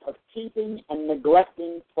results of keeping and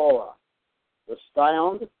neglecting Torah. The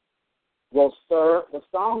song will serve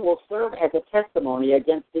as a testimony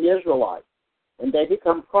against the Israelites when they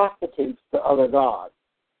become prostitutes to other gods.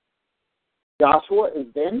 Joshua is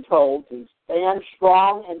then told to stand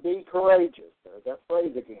strong and be courageous. There's that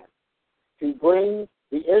phrase again. To bring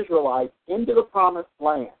the Israelites into the promised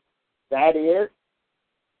land. That is,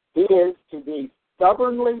 he is to be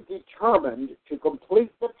stubbornly determined to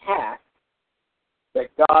complete the task that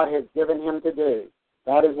God has given him to do.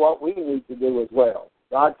 that is what we need to do as well.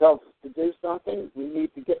 God tells us to do something, we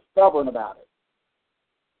need to get stubborn about it.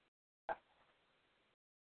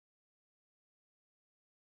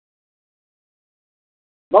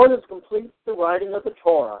 Moses completes the writing of the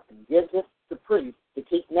Torah and gives it to priests to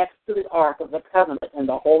keep next to the Ark of the Covenant in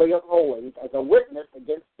the Holy of Holies as a witness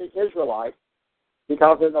against the Israelites,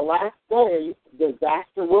 because in the last days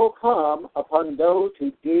disaster will come upon those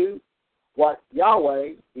who do what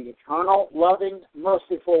Yahweh, the eternal, loving,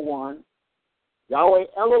 merciful one, Yahweh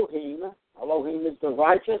Elohim is the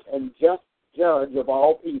righteous and just judge of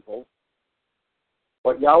all people,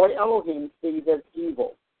 what Yahweh Elohim sees as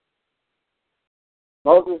evil.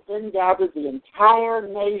 Moses then gathered the entire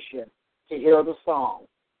nation to hear the song,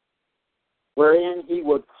 wherein he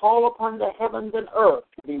would call upon the heavens and earth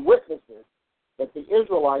to be witnesses that the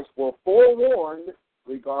Israelites were forewarned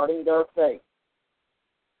regarding their fate.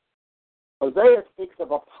 Hosea speaks of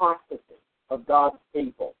apostasy of God's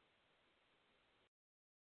people.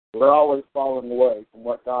 We're always falling away from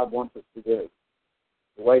what God wants us to do,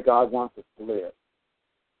 the way God wants us to live.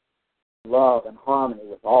 Love and harmony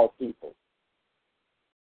with all people.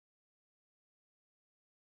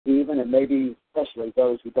 Even and maybe especially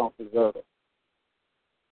those who don't deserve it.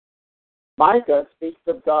 Micah speaks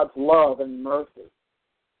of God's love and mercy.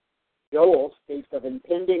 Joel speaks of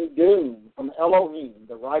impending doom from Elohim,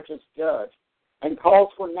 the righteous judge, and calls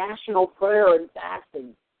for national prayer and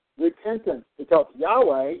fasting, repentance, because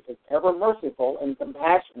Yahweh is ever merciful and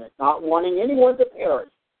compassionate, not wanting anyone to perish,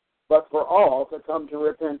 but for all to come to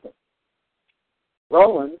repentance.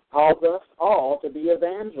 Romans calls us all to be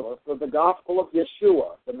evangelists of the gospel of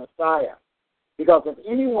Yeshua, the Messiah, because if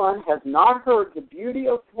anyone has not heard the beauty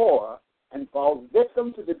of Torah and falls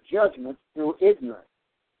victim to the judgment through ignorance,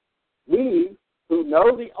 we who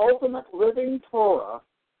know the ultimate living Torah,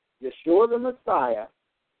 Yeshua the Messiah,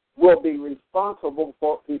 will be responsible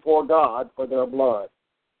before God for their blood.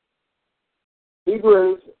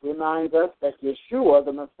 Hebrews reminds us that Yeshua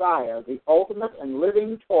the Messiah, the ultimate and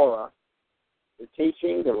living Torah, the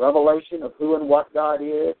teaching, the revelation of who and what God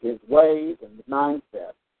is, his ways and his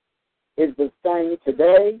mindset, is the same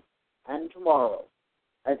today and tomorrow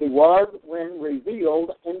as he was when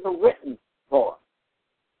revealed in the written Torah.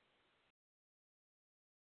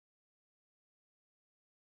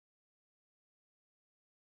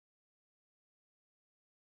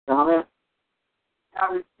 Comment?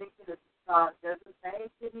 I was thinking of the song, does it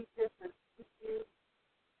make any difference to you?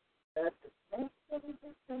 Does it make any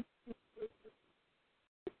difference to you?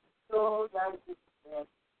 So that is it.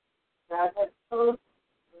 God has told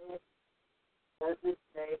me, does it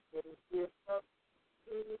make any difference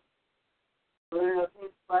to you? Will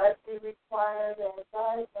his blood be required as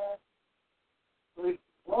I have? We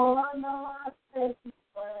all know our faith is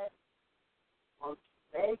plan. Won't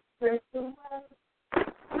you make special way?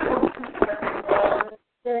 Won't you turn down and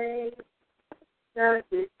say, does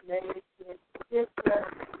it make any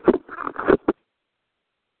difference?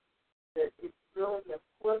 That it's really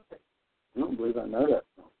important. I don't believe I know that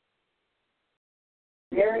song.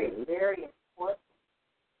 Very, very important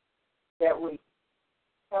that we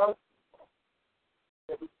tell people,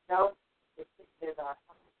 that we don't get in our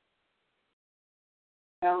heart.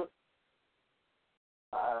 Don't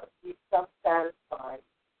be self-satisfied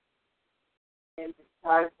and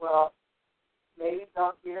decide, well, maybe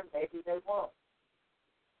they'll hear, maybe they won't.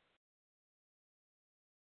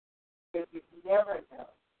 Because you never know.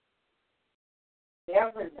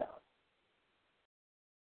 Never know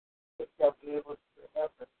if they'll be able to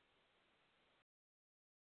ever.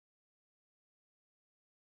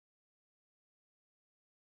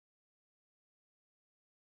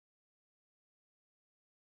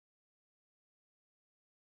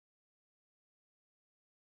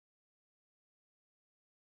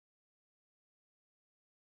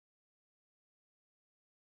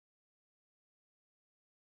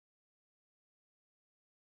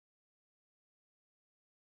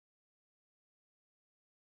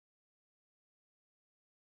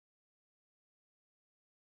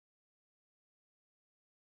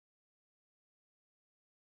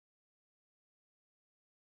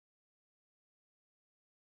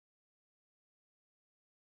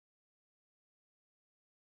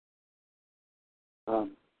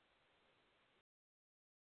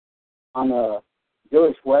 On a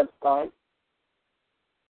Jewish website,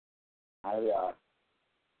 I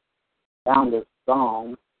found this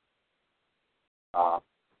song.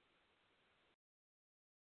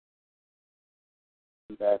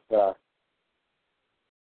 That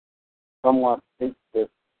somewhat speaks this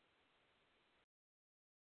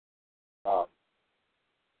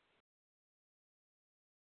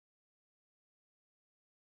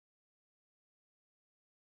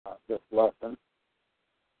this lesson,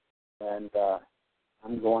 and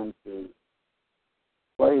I'm going to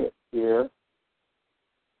play it here,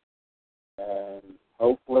 and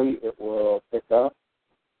hopefully it will pick up,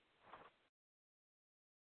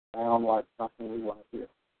 sound like something we want to hear.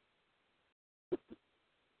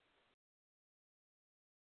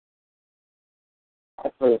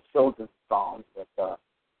 Actually, a children's song that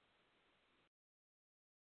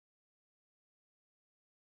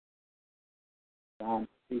designed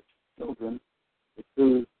to teach children the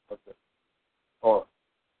truths of the Torah.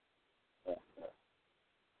 And,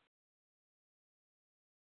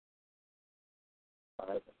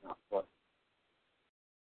 I have not played.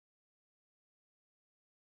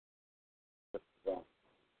 This is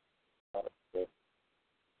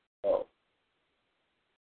oh,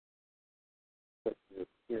 this is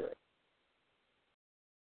spirit.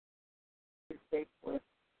 Escape with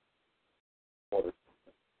order.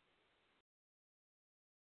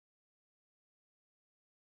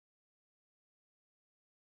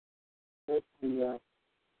 It's the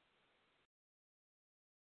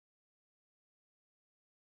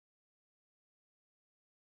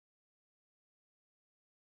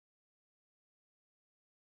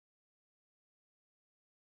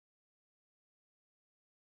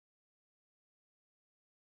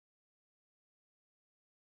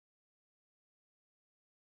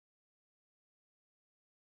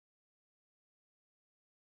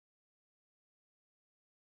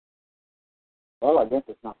well, I guess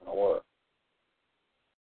it's not going to work.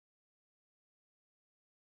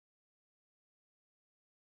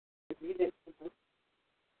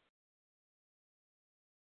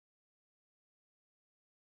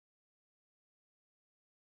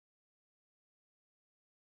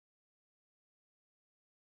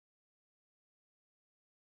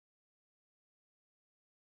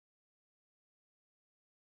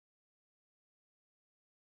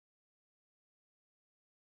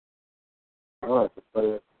 All right, to play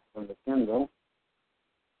it from the Kindle.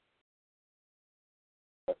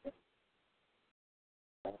 Okay.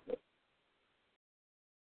 That's it.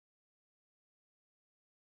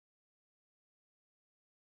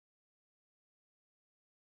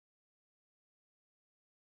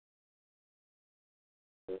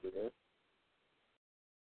 There it is.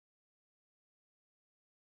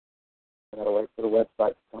 I got to wait for the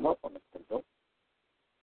website to come up on the Kindle.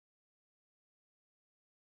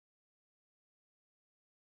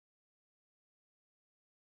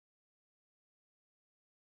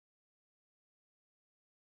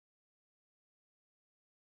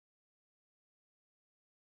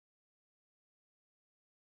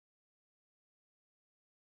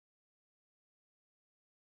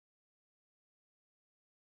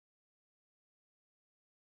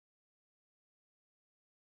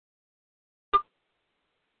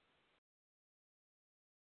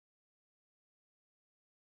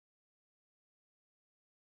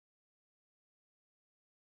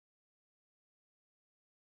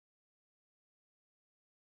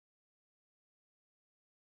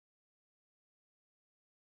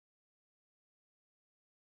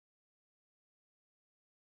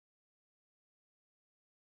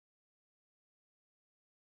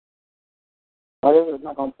 Oh, this is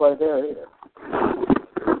not going to play there either.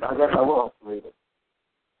 I guess I will read it.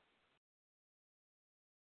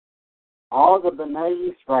 All the Bnei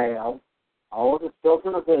Israel, all of the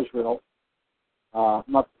children of Israel,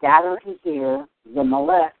 must gather to hear the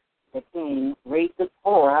Melech, the king, read the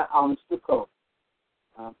Torah on Sukkot.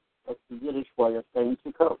 That's the Yiddish way of saying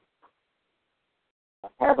Sukkot.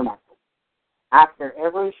 Tabernacle. After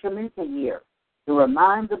every Shemitah year, to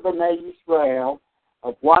remind the Bnei Israel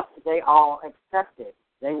of what they all accepted.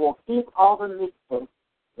 They will keep all the mitzvot,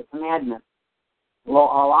 the commandments. Lo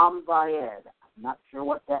olam vayed. I'm not sure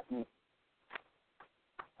what that means.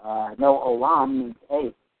 No, olam means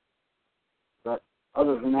age. But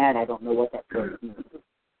other than that, I don't know what that means.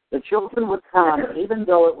 The children would come, even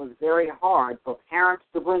though it was very hard for parents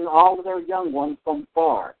to bring all of their young ones from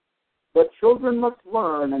far. But children must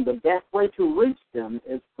learn, and the best way to reach them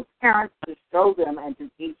is for parents to show them and to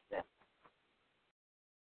teach them.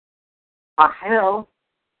 Ahel,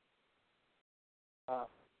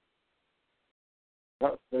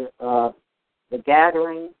 the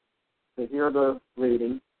gathering to hear the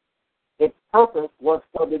reading, its purpose was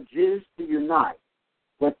for the Jews to unite.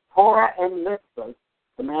 With Torah and mitzvahs,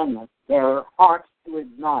 commandments, their hearts to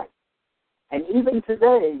ignite. And even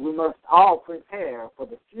today, we must all prepare for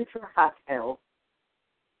the future Hachel,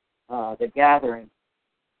 the gathering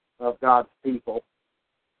of God's people,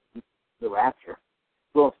 the rapture,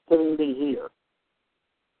 will soon be here.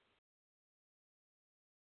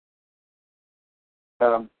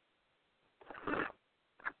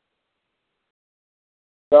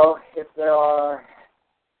 So if there are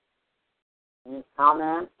any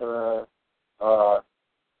comments or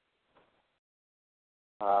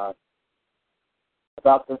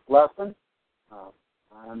about this lesson,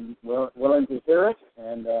 I'm willing to hear it,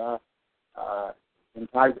 and you can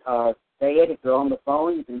say it. If you're on the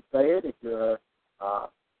phone, you can say it. If you're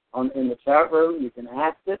in the chat room, you can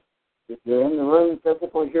ask it. If you're in the room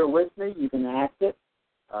physically here with me, you can ask it.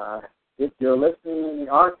 If you're listening in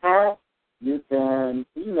the archive, you can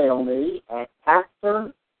email me at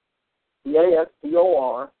Pastor,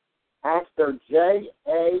 P-A-S-T-O-R, Pastor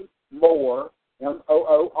J-A Moore,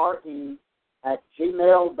 M-O-O-R-E, at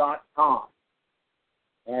gmail.com.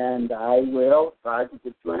 And I will try to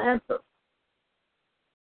get you an answer.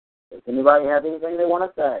 Does anybody have anything they want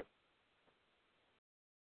to say?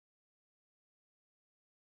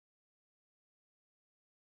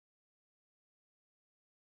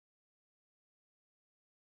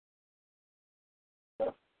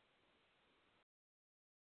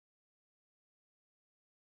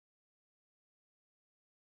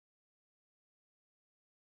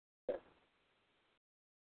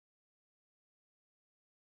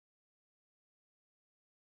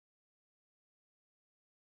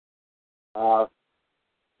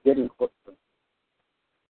 Getting quick.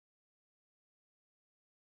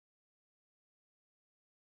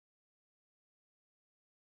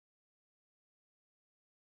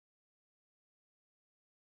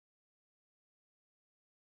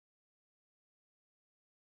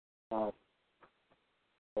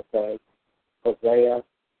 Okay. Hosea.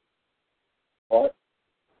 What?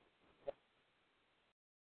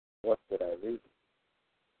 What did I read?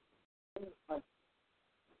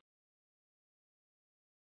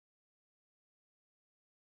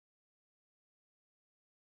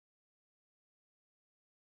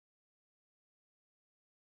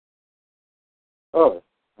 Oh,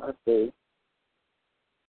 I see.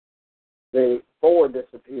 The 4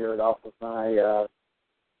 disappeared off of my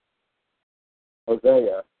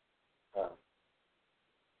Hosea.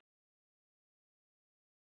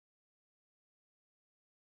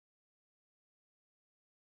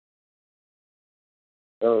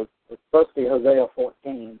 So it's supposed to be Hosea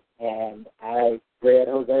 14, and I read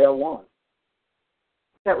Hosea 1.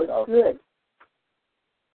 That was good.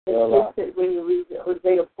 Well, When you read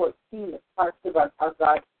Hosea 14, it talks about how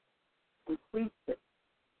God completes it.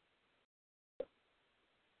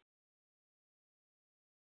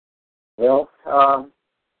 Well,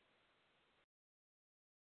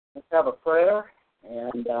 let's have a prayer,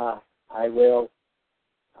 and I will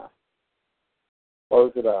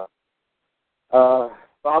close it up.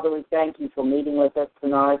 Father, we thank you for meeting with us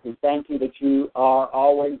tonight. We thank you that you are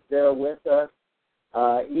always there with us,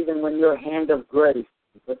 even when your hand of grace,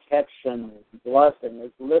 protection, blessing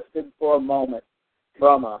is lifted for a moment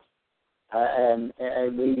from us, and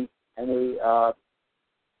the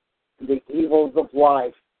evils of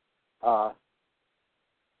life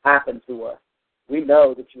happen to us. We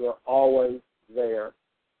know that you are always there,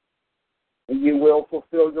 and you will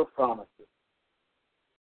fulfill your promises.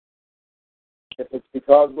 If it's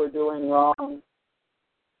because we're doing wrong,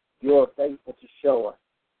 you are faithful to show us.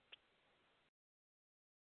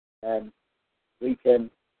 And we can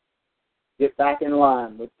get back in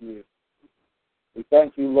line with you. We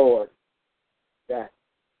thank you, Lord, that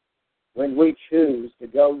when we choose to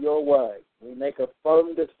go your way, we make a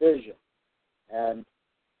firm decision and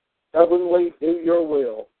stubbornly do your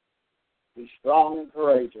will. Be strong and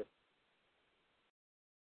courageous.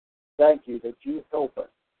 Thank you that you help us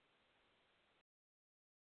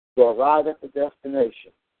to arrive at the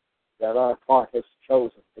destination that our heart has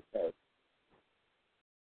chosen to take.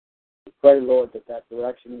 We pray, Lord, that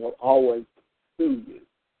direction will always be you,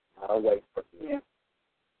 not away from you. Yeah.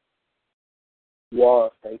 You are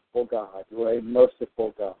a faithful God. You are a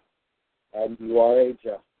merciful God. And you are a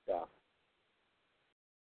just God.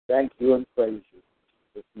 Thank you and praise you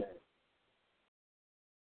in Jesus' name.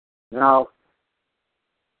 Now,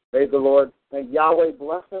 may the Lord, may Yahweh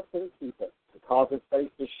bless us and keep us, to cause his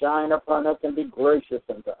face to shine upon us and be gracious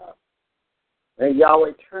unto us. May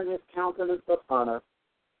Yahweh turn his countenance upon us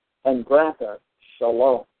and grant us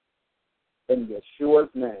shalom in Yeshua's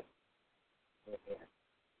name. Amen.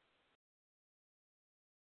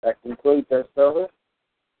 That concludes our service.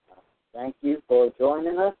 Thank you for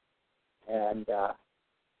joining us, and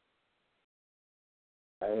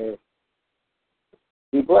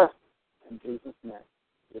be blessed in Jesus' name,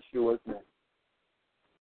 Yeshua's name.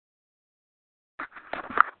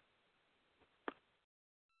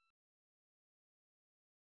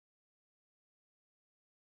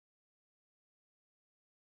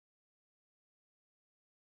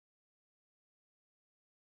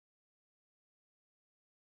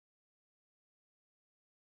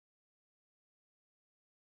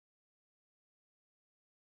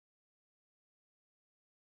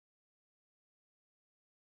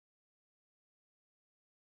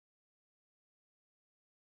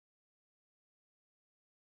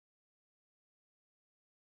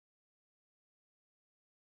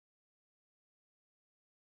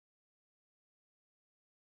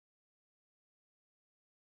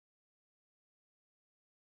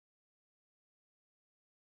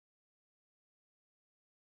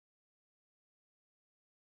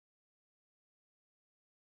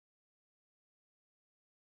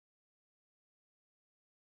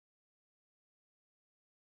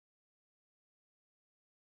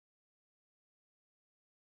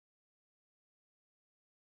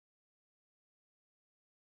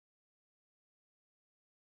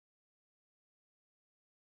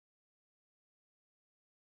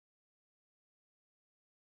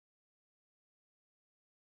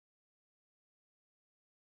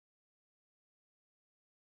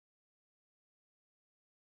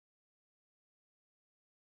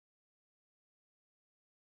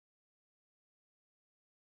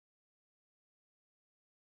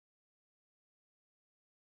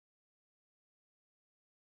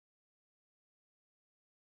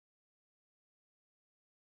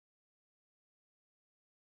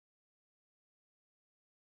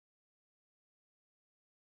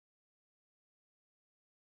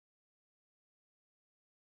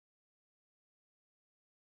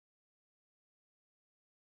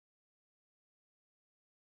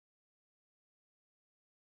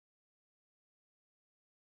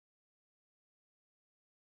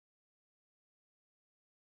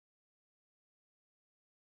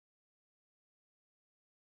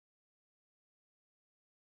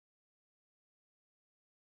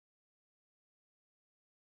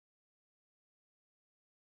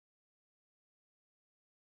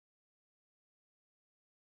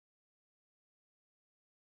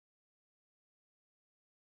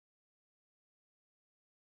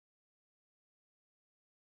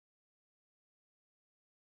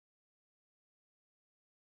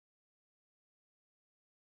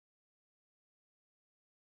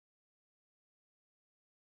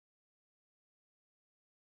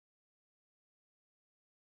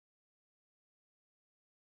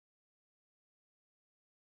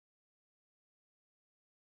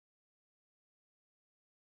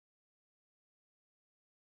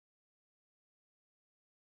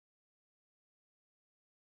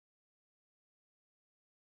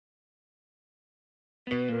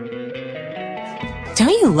 Don't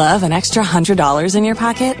you love an extra $100 in your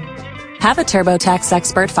pocket? Have a TurboTax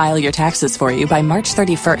expert file your taxes for you by March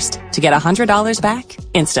 31st to get $100 back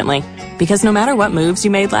instantly. Because no matter what moves you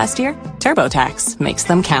made last year, TurboTax makes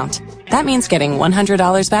them count. That means getting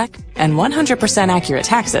 $100 back and 100% accurate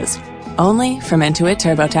taxes, only from Intuit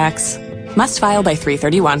TurboTax. Must file by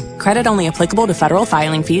 3/31. Credit only applicable to federal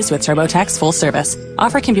filing fees with TurboTax full service.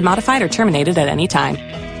 Offer can be modified or terminated at any time.